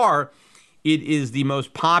 By far, it is the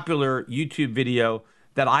most popular YouTube video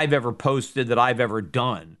that I've ever posted, that I've ever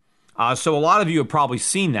done. So a lot of you have probably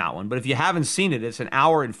seen that one. But if you haven't seen it, it's an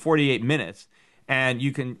hour and 48 minutes. And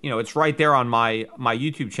you can, it's right there on my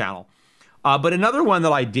YouTube channel. But another one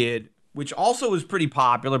that I did, which also was pretty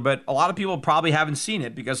popular, but a lot of people probably haven't seen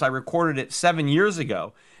it because I recorded it 7 years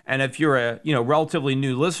ago. And if you're a relatively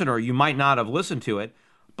new listener, you might not have listened to it,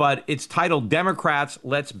 but it's titled Democrats,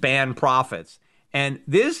 Let's Ban Profits. And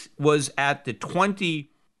this was at the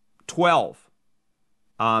 2012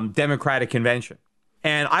 Democratic Convention.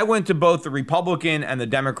 And I went to both the Republican and the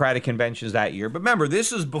Democratic conventions that year. But remember,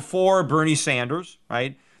 this is before Bernie Sanders,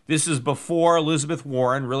 right? This is before Elizabeth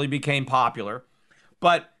Warren really became popular.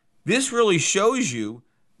 But this really shows you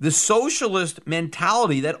the socialist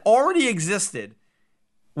mentality that already existed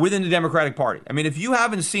within the Democratic Party. I mean, if you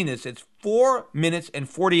haven't seen this, it's 4 minutes and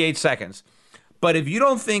 48 seconds. But if you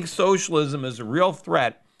don't think socialism is a real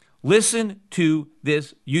threat, listen to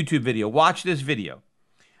this YouTube video. Watch this video.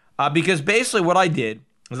 Because basically what I did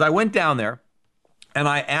is I went down there and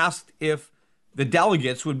I asked if the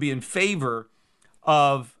delegates would be in favor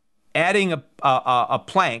of adding a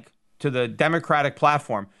plank to the Democratic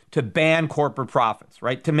platform to ban corporate profits,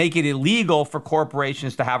 right? To make it illegal for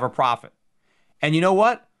corporations to have a profit. And you know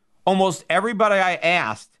what? Almost everybody I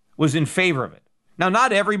asked was in favor of it. Now,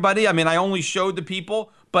 not everybody. I mean, I only showed the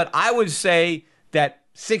people, but I would say that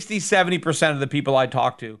 60, 70% of the people I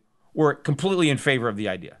talked to were completely in favor of the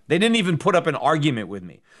idea. They didn't even put up an argument with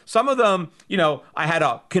me. Some of them, I had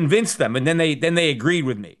to convince them, and then they agreed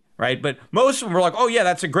with me, right? But most of them were like, oh, yeah,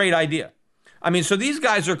 that's a great idea. I mean, so these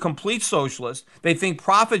guys are complete socialists. They think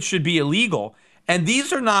profits should be illegal. And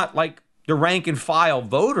these are not like the rank and file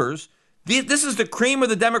voters. This is the cream of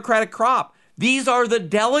the Democratic crop. These are the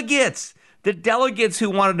delegates who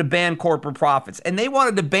wanted to ban corporate profits. And they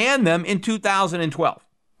wanted to ban them in 2012,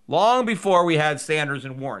 long before we had Sanders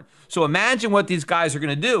and Warren. So imagine what these guys are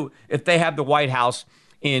going to do if they have the White House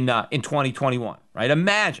in 2021, right?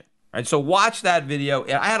 Imagine, right? So watch that video.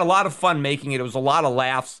 I had a lot of fun making it. It was a lot of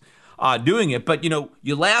laughs doing it. But,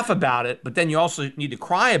 you laugh about it, but then you also need to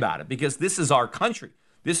cry about it because this is our country.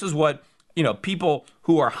 This is what, people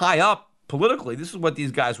who are high up politically, this is what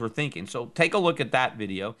these guys were thinking. So take a look at that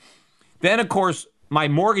video. Then, of course, my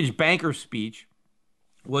mortgage banker speech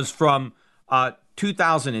was from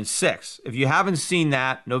 2006. If you haven't seen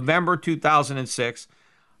that, November 2006,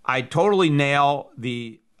 I totally nail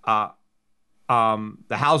the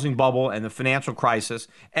housing bubble and the financial crisis.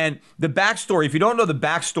 And the backstory, if you don't know the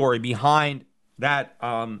backstory behind that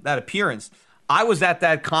appearance, I was at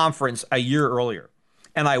that conference a year earlier.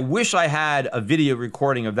 And I wish I had a video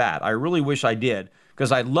recording of that. I really wish I did,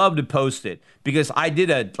 because I'd love to post it, because I did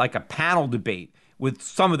a panel debate with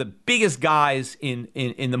some of the biggest guys in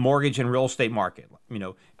the mortgage and real estate market,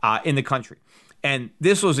 in the country. And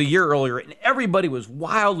this was a year earlier, and everybody was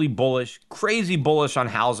wildly bullish, crazy bullish on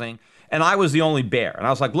housing. And I was the only bear. And I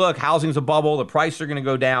was like, look, housing's a bubble. The prices are going to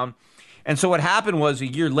go down. And so what happened was a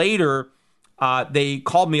year later, they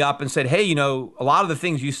called me up and said, hey, you know, a lot of the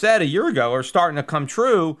things you said a year ago are starting to come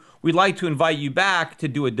true. We'd like to invite you back to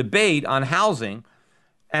do a debate on housing.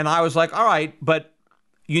 And I was like, all right, but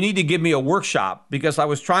you need to give me a workshop, because I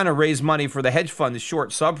was trying to raise money for the hedge fund to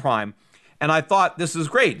short subprime. And I thought, this is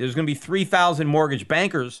great. There's going to be 3,000 mortgage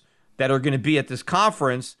bankers that are going to be at this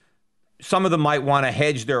conference. Some of them might want to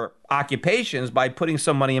hedge their occupations by putting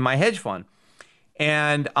some money in my hedge fund.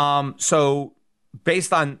 And so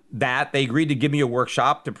based on that, they agreed to give me a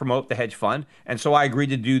workshop to promote the hedge fund. And so I agreed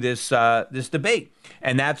to do this debate.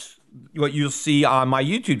 And that's what you'll see on my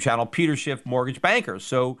YouTube channel, Peter Schiff Mortgage Bankers.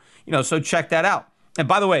 So, so check that out. And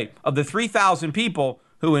by the way, of the 3,000 people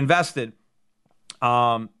who invested,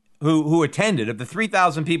 who attended, of the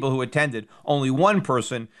 3,000 people who attended, only one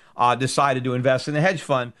person decided to invest in the hedge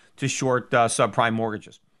fund to short subprime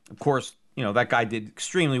mortgages. Of course, that guy did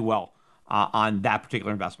extremely well on that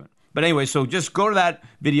particular investment. But anyway, so just go to that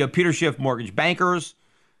video, Peter Schiff Mortgage Bankers.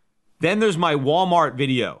 Then there's my Walmart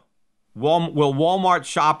video. Will Walmart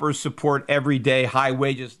shoppers support everyday high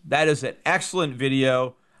wages? That is an excellent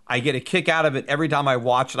video. I get a kick out of it every time I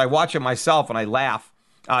watch it. I watch it myself and I laugh.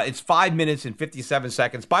 It's 5 minutes and 57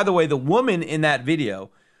 seconds. By the way, the woman in that video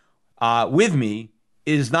with me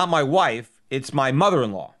is not my wife. It's my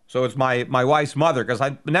mother-in-law. So it's my wife's mother. Because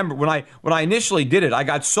I remember when I initially did it, I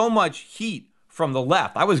got so much heat from the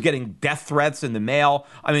left. I was getting death threats in the mail.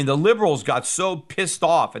 I mean, the liberals got so pissed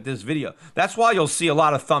off at this video. That's why you'll see a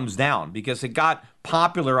lot of thumbs down, because it got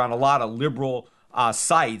popular on a lot of liberal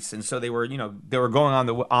sites, and so they were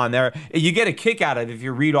going on there. You get a kick out of it if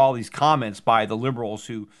you read all these comments by the liberals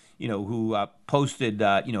who posted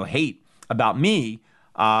hate about me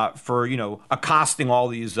for accosting all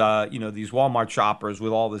these these Walmart shoppers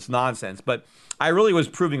with all this nonsense. But I really was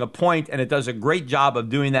proving a point, and it does a great job of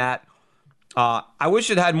doing that. I wish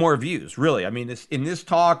it had more views, really. I mean, in this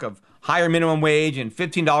talk of higher minimum wage and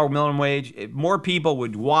 $15 minimum wage, if more people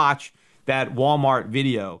would watch that Walmart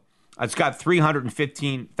video. It's got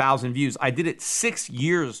 315,000 views. I did it 6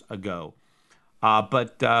 years ago,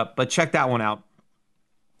 but check that one out.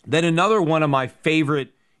 Then another one of my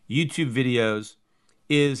favorite YouTube videos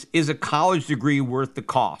is a college degree worth the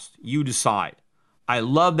cost? You decide. I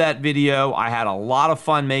love that video. I had a lot of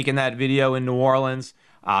fun making that video in New Orleans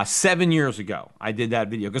 7 years ago. I did that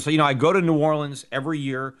video because I go to New Orleans every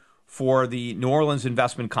year for the New Orleans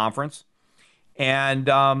Investment Conference, and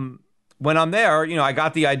when I'm there, I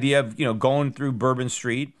got the idea of, going through Bourbon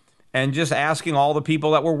Street and just asking all the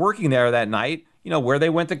people that were working there that night, where they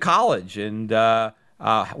went to college and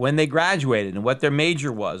when they graduated and what their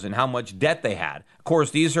major was and how much debt they had. Of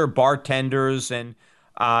course, these are bartenders and,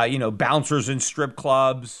 bouncers in strip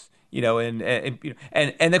clubs, and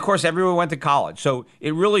of course, everyone went to college. So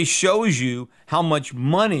it really shows you how much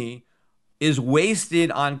money is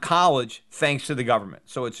wasted on college thanks to the government.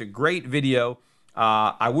 So it's a great video.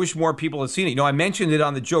 I wish more people had seen it. I mentioned it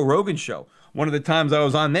on the Joe Rogan show, one of the times I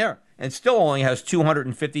was on there, and it still only has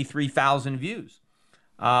 253,000 views.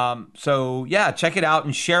 So yeah, check it out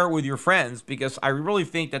and share it with your friends, because I really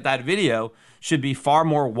think that video should be far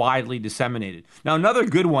more widely disseminated. Now, another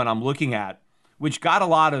good one I'm looking at, which got a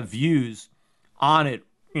lot of views on it,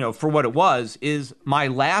 for what it was, is my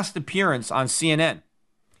last appearance on CNN.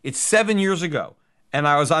 It's 7 years ago, and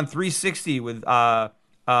I was on 360 with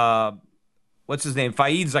what's his name?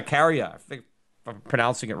 Faid Zakaria. I think if I'm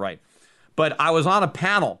pronouncing it right. But I was on a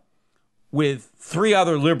panel with 3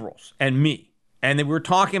 other liberals and me, and they were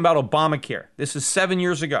talking about Obamacare. This is 7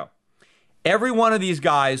 years ago. Every one of these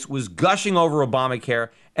guys was gushing over Obamacare,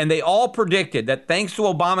 and they all predicted that thanks to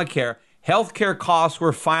Obamacare, healthcare costs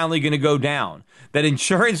were finally going to go down, that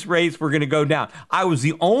insurance rates were going to go down. I was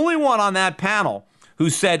the only one on that panel who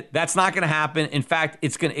said that's not going to happen. In fact,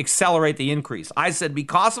 it's going to accelerate the increase. I said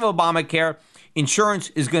because of Obamacare, insurance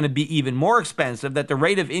is going to be even more expensive, that the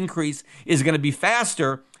rate of increase is going to be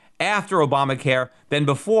faster after Obamacare than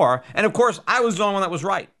before. And of course, I was the only one that was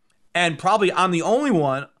right. And probably I'm the only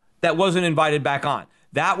one that wasn't invited back on.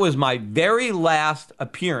 That was my very last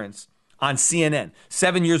appearance on CNN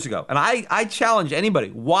 7 years ago. And I challenge anybody,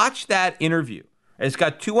 watch that interview. It's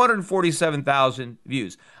got 247,000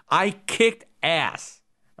 views. I kicked ass,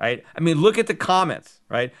 right? I mean, look at the comments,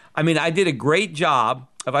 right? I mean, I did a great job,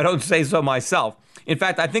 if I don't say so myself. In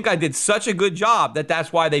fact, I think I did such a good job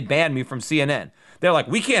that's why they banned me from CNN. They're like,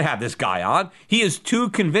 we can't have this guy on. He is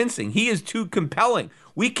too convincing. He is too compelling.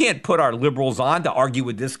 We can't put our liberals on to argue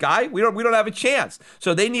with this guy. We don't have a chance.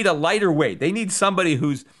 So they need a lighter weight. They need somebody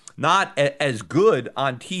who's not as good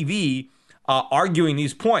on TV arguing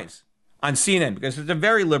these points on CNN, because it's a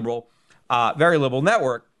very liberal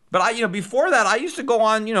network. But before that, I used to go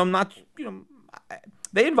on, not,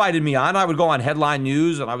 they invited me on. I would go on Headline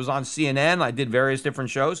News, and I was on CNN. I did various different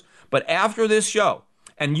shows. But after this show,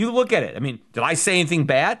 and you look at it, I mean, did I say anything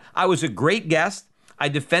bad? I was a great guest. I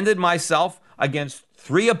defended myself against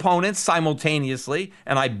 3 opponents simultaneously,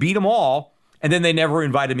 and I beat them all, and then they never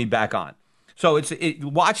invited me back on. So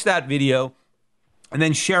watch that video and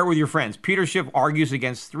then share it with your friends. Peter Schiff argues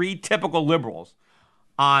against 3 typical liberals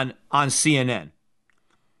on CNN.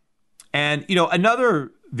 And,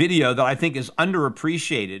 another video that I think is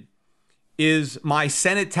underappreciated is my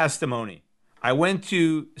Senate testimony. I went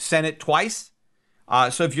to Senate twice.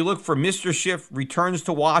 So if you look for Mr. Schiff returns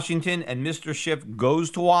to Washington and Mr. Schiff goes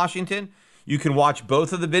to Washington, you can watch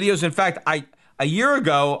both of the videos. In fact, a year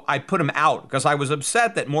ago, I put them out because I was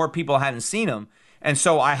upset that more people hadn't seen them. And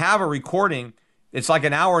so I have a recording. It's like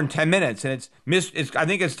an hour and 10 minutes. And I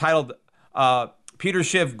think it's titled Peter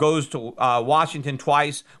Schiff Goes to Washington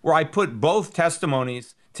Twice, where I put both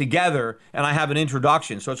testimonies together and I have an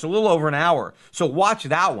introduction. So it's a little over an hour. So watch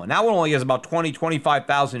that one. That one only has about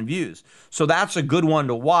 25,000 views. So that's a good one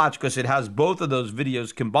to watch because it has both of those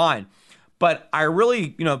videos combined. But I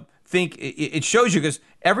really, think it shows you because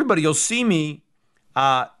everybody, you'll see me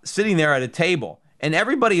sitting there at a table and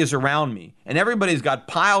everybody is around me and everybody's got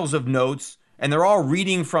piles of notes and they're all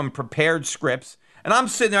reading from prepared scripts. And I'm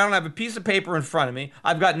sitting there, I don't have a piece of paper in front of me.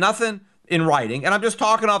 I've got nothing in writing and I'm just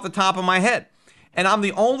talking off the top of my head. And I'm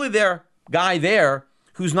the only guy there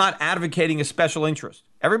who's not advocating a special interest.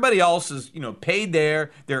 Everybody else is, paid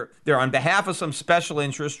there. They're on behalf of some special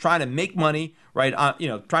interest, trying to make money, right?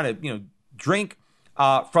 Trying to, drink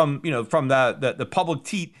from the public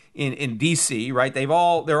teat in D.C., right?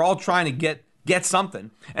 They're all trying to get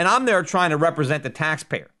something, and I'm there trying to represent the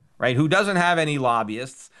taxpayer, right? Who doesn't have any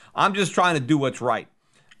lobbyists. I'm just trying to do what's right,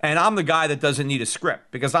 and I'm the guy that doesn't need a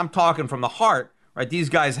script because I'm talking from the heart. Right, these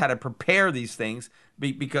guys had to prepare these things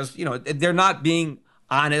because they're not being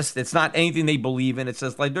honest. It's not anything they believe in. It's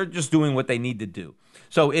just like they're just doing what they need to do.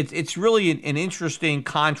 So it's really an interesting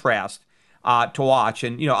contrast to watch.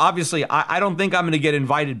 And obviously, I don't think I'm going to get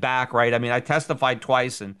invited back. Right? I mean, I testified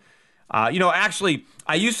twice, and actually,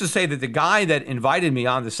 I used to say that the guy that invited me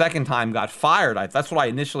on the second time got fired. That's what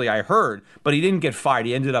I heard, but he didn't get fired.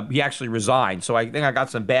 He actually resigned. So I think I got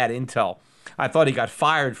some bad intel. I thought he got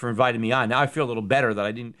fired for inviting me on. Now I feel a little better that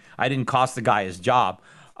I didn't cost the guy his job.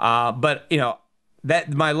 But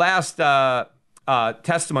that my last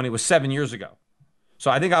testimony was 7 years ago.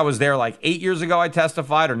 So I think I was there like 8 years ago I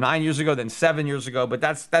testified, or 9 years ago, then 7 years ago. But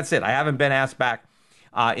that's it. I haven't been asked back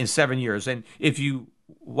in 7 years. And if you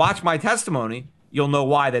watch my testimony, you'll know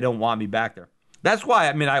why they don't want me back there. That's why,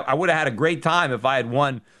 I would have had a great time if I had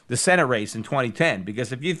won the Senate race in 2010.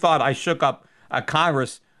 Because if you thought I shook up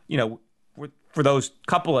Congress, for those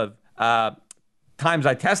couple of times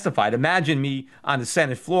I testified, imagine me on the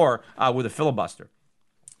Senate floor with a filibuster.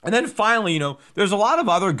 And then finally, there's a lot of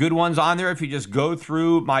other good ones on there if you just go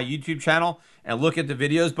through my YouTube channel and look at the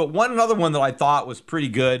videos. But another one that I thought was pretty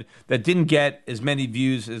good that didn't get as many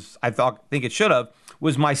views as I think it should have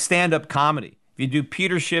was my stand-up comedy. If you do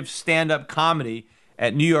Peter Schiff's stand-up comedy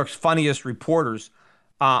at New York's Funniest Reporters,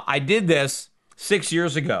 I did this 6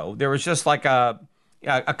 years ago. There was just like a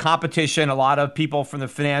competition. A lot of people from the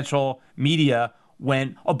financial media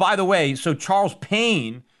went, oh, by the way, so Charles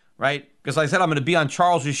Payne, right? Because I said I'm going to be on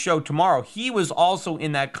Charles's show tomorrow. He was also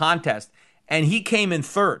in that contest, and he came in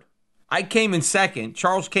third. I came in second.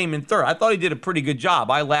 Charles came in third. I thought he did a pretty good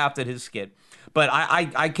job. I laughed at his skit, but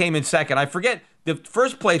I came in second. I forget, the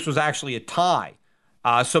first place was actually a tie.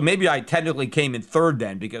 So maybe I technically came in third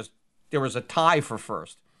then because there was a tie for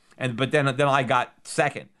first, but then I got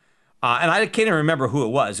second. And I can't even remember who it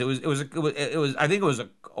was. It was. I think it was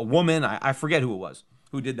a woman. I forget who it was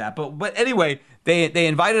who did that. But anyway, they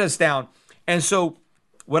invited us down. And so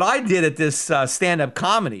what I did at this stand-up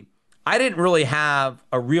comedy, I didn't really have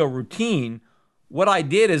a real routine. What I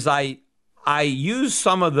did is I used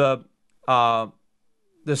some of the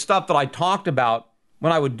stuff that I talked about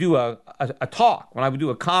when I would do a talk, when I would do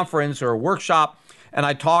a conference or a workshop, and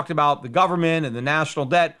I talked about the government and the national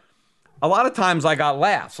debt. A lot of times I got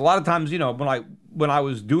laughs. A lot of times, when I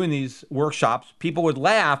was doing these workshops, people would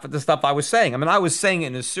laugh at the stuff I was saying. I was saying it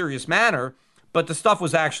in a serious manner, but the stuff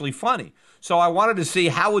was actually funny. So I wanted to see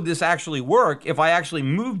how would this actually work if I actually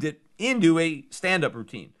moved it into a stand-up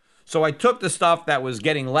routine. So I took the stuff that was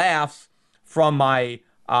getting laughs from my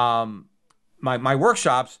my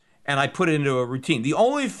workshops and I put it into a routine. The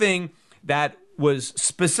only thing that was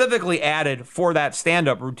specifically added for that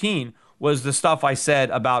stand-up routine was the stuff I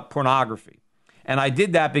said about pornography. And I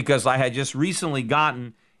did that because I had just recently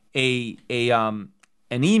gotten an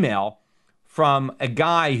email from a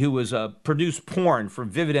guy who was produced porn for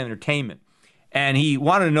Vivid Entertainment, and he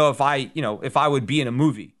wanted to know if I would be in a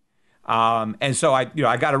movie. And so I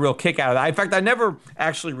got a real kick out of that. In fact, I never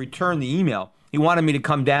actually returned the email. He wanted me to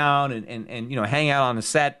come down and hang out on the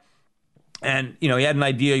set. And, he had an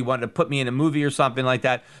idea. He wanted to put me in a movie or something like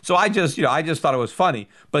that. So I just thought it was funny.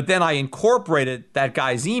 But then I incorporated that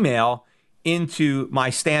guy's email into my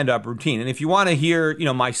stand-up routine. And if you want to hear,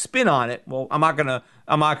 my spin on it, well, I'm not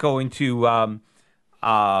going to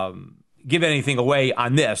give anything away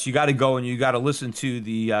on this. You got to go and you got to listen to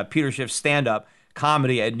the Peter Schiff stand-up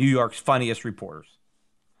comedy at New York's Funniest Reporters.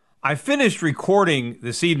 I finished recording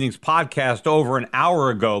this evening's podcast over an hour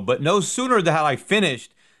ago, but no sooner had I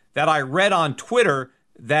finished that I read on Twitter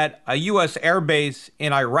that a U.S. airbase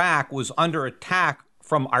in Iraq was under attack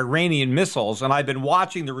from Iranian missiles. And I've been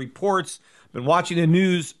watching the reports, been watching the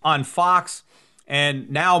news on Fox, and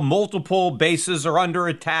now multiple bases are under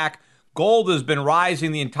attack. Gold has been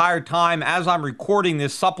rising the entire time. As I'm recording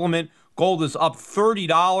this supplement, gold is up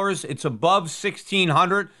 $30. It's above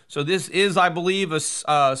 $1,600. So this is, I believe, a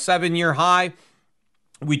 7-year high.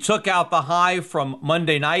 We took out the high from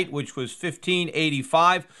Monday night, which was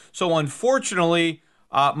 $1,585. So unfortunately,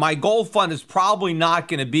 my gold fund is probably not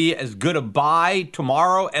going to be as good a buy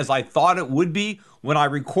tomorrow as I thought it would be when I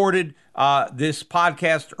recorded this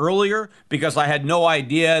podcast earlier, because I had no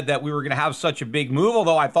idea that we were going to have such a big move,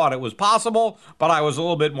 although I thought it was possible. But I was a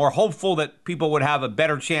little bit more hopeful that people would have a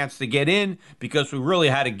better chance to get in because we really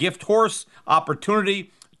had a gift horse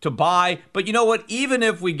opportunity to buy. But you know what? Even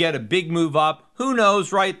if we get a big move up, who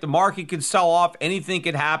knows, right? The market could sell off. Anything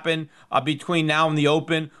could happen between now and the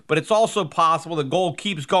open. But it's also possible that gold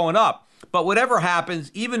keeps going up. But whatever happens,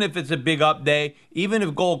 even if it's a big up day, even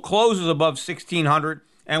if gold closes above 1,600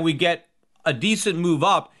 and we get a decent move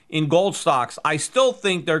up in gold stocks, I still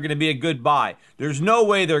think they're going to be a good buy. There's no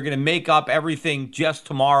way they're going to make up everything just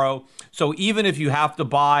tomorrow. So even if you have to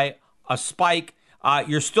buy a spike,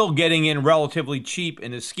 you're still getting in relatively cheap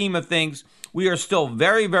in the scheme of things. We are still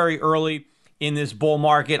very, very early in this bull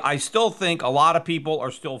market. I still think a lot of people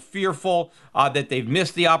are still fearful that they've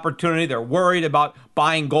missed the opportunity. They're worried about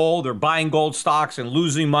buying gold or buying gold stocks and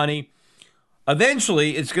losing money.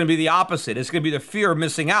 Eventually, it's going to be the opposite. It's going to be the fear of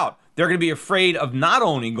missing out. They're going to be afraid of not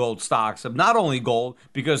owning gold stocks, of not owning gold,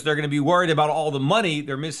 because they're going to be worried about all the money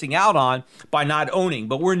they're missing out on by not owning.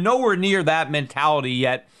 But we're nowhere near that mentality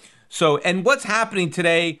yet. So, and what's happening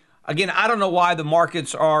today, again, I don't know why the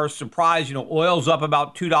markets are surprised. Oil's up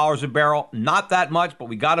about $2 a barrel. Not that much, but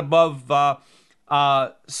we got above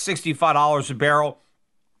 $65 a barrel.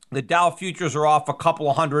 The Dow futures are off a couple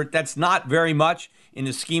of hundred. That's not very much in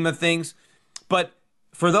the scheme of things. But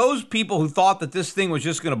for those people who thought that this thing was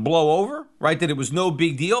just going to blow over, right, that it was no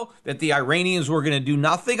big deal, that the Iranians were going to do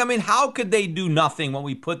nothing. I mean, how could they do nothing when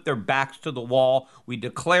we put their backs to the wall? We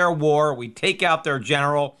declare war. We take out their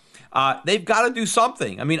general. They've got to do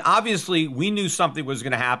something. I mean, obviously, we knew something was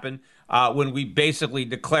going to happen when we basically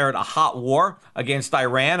declared a hot war against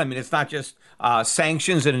Iran. I mean, it's not just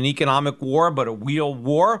sanctions and an economic war, but a real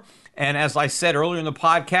war. And as I said earlier in the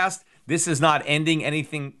podcast, this is not ending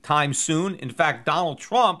anything time soon. In fact, Donald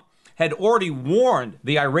Trump had already warned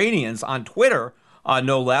the Iranians on Twitter,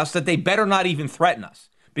 no less, that they better not even threaten us.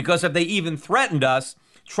 Because if they even threatened us,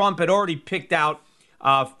 Trump had already picked out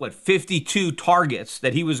 52 targets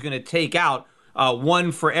that he was going to take out,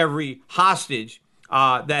 one for every hostage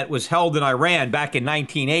that was held in Iran back in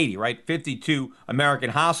 1980, right? 52 American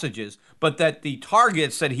hostages. But that the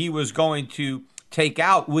targets that he was going to take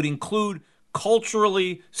out would include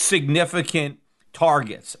culturally significant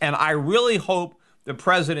targets. And I really hope the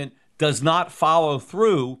president does not follow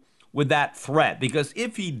through with that threat, because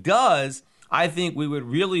if he does, I think we would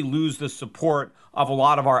really lose the support of a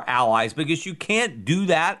lot of our allies, because you can't do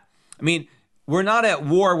that. I mean, we're not at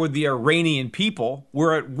war with the Iranian people.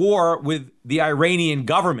 We're at war with the Iranian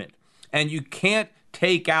government. And you can't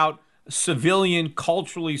take out civilian,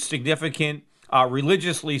 culturally significant,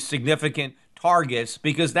 religiously significant targets,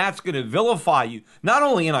 because that's going to vilify you, not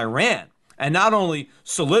only in Iran, and not only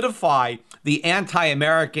solidify the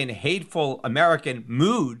anti-American, hateful American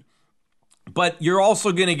mood, but you're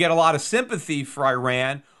also going to get a lot of sympathy for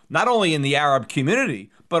Iran, not only in the Arab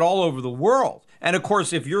community, but all over the world. And of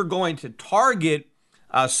course, if you're going to target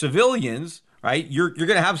civilians, right, you're going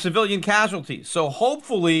to have civilian casualties. So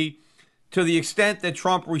hopefully, to the extent that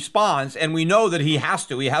Trump responds, and we know that he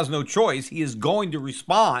has no choice, he is going to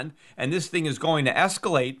respond, and this thing is going to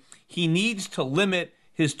escalate, he needs to limit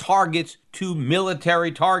his targets to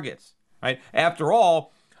military targets, right? After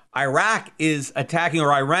all, Iran is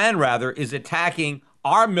attacking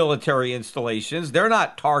our military installations. They're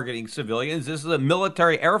not targeting civilians. This is a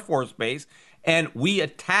military Air Force base, and we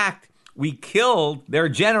killed their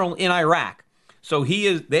general in Iraq. So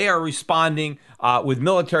they are responding with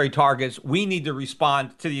military targets. We need to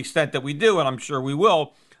respond to the extent that we do, and I'm sure we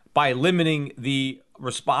will, by limiting the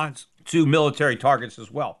response to military targets as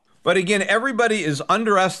well. But again, everybody is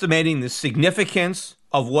underestimating the significance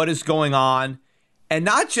of what is going on, and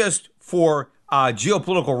not just for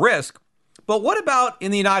geopolitical risk, but what about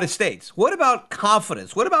in the United States? What about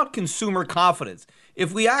confidence? What about consumer confidence?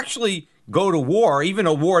 If we actually go to war, even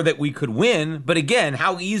a war that we could win, but again,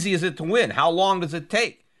 how easy is it to win? How long does it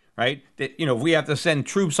take, right? That, if we have to send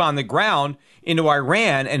troops on the ground into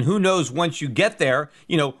Iran, and who knows once you get there,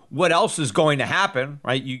 what else is going to happen,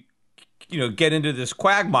 right? You get into this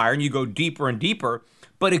quagmire and you go deeper and deeper,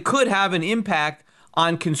 but it could have an impact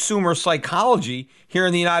on consumer psychology here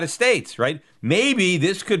in the United States, right? Maybe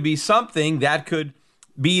this could be something that could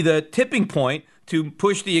be the tipping point to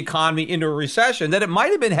push the economy into a recession that it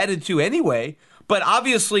might have been headed to anyway. But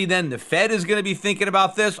obviously then the Fed is going to be thinking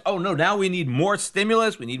about this. Oh no, now we need more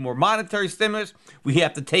stimulus. We need more monetary stimulus. We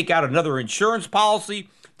have to take out another insurance policy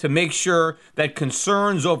to make sure that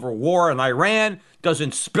concerns over war in Iran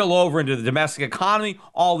doesn't spill over into the domestic economy.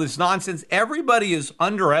 All this nonsense. Everybody is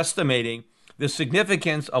underestimating the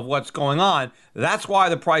significance of what's going on. That's why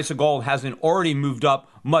the price of gold hasn't already moved up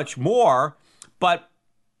much more. But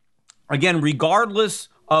again, regardless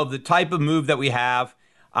of the type of move that we have,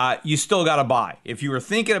 you still got to buy. If you were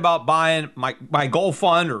thinking about buying my gold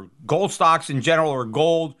fund or gold stocks in general or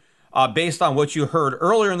gold, based on what you heard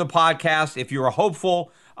earlier in the podcast, if you were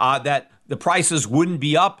hopeful that the prices wouldn't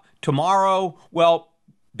be up tomorrow, well,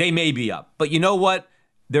 they may be up. But you know what?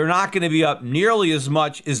 They're not going to be up nearly as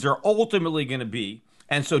much as they're ultimately going to be.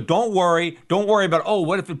 And so don't worry. Don't worry about,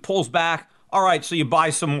 what if it pulls back? All right, so you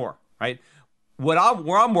buy some more, right? Where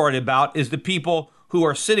I'm worried about is the people who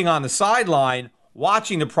are sitting on the sideline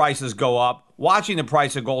watching the prices go up, watching the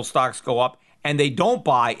price of gold stocks go up, and they don't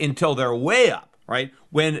buy until they're way up, right?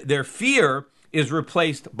 When their fear is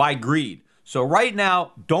replaced by greed. So right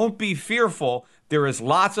now, don't be fearful. There is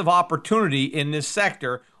lots of opportunity in this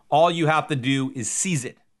sector. All you have to do is seize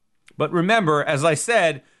it. But remember, as I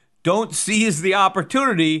said, don't seize the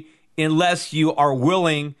opportunity unless you are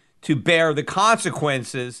willing to bear the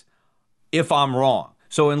consequences if I'm wrong.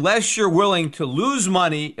 So unless you're willing to lose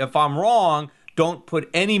money if I'm wrong, don't put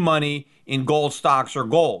any money in gold stocks or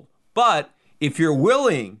gold. But if you're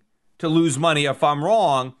willing to lose money if I'm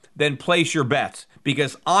wrong, then place your bets,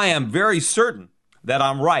 because I am very certain that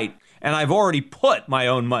I'm right, and I've already put my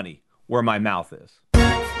own money where my mouth is.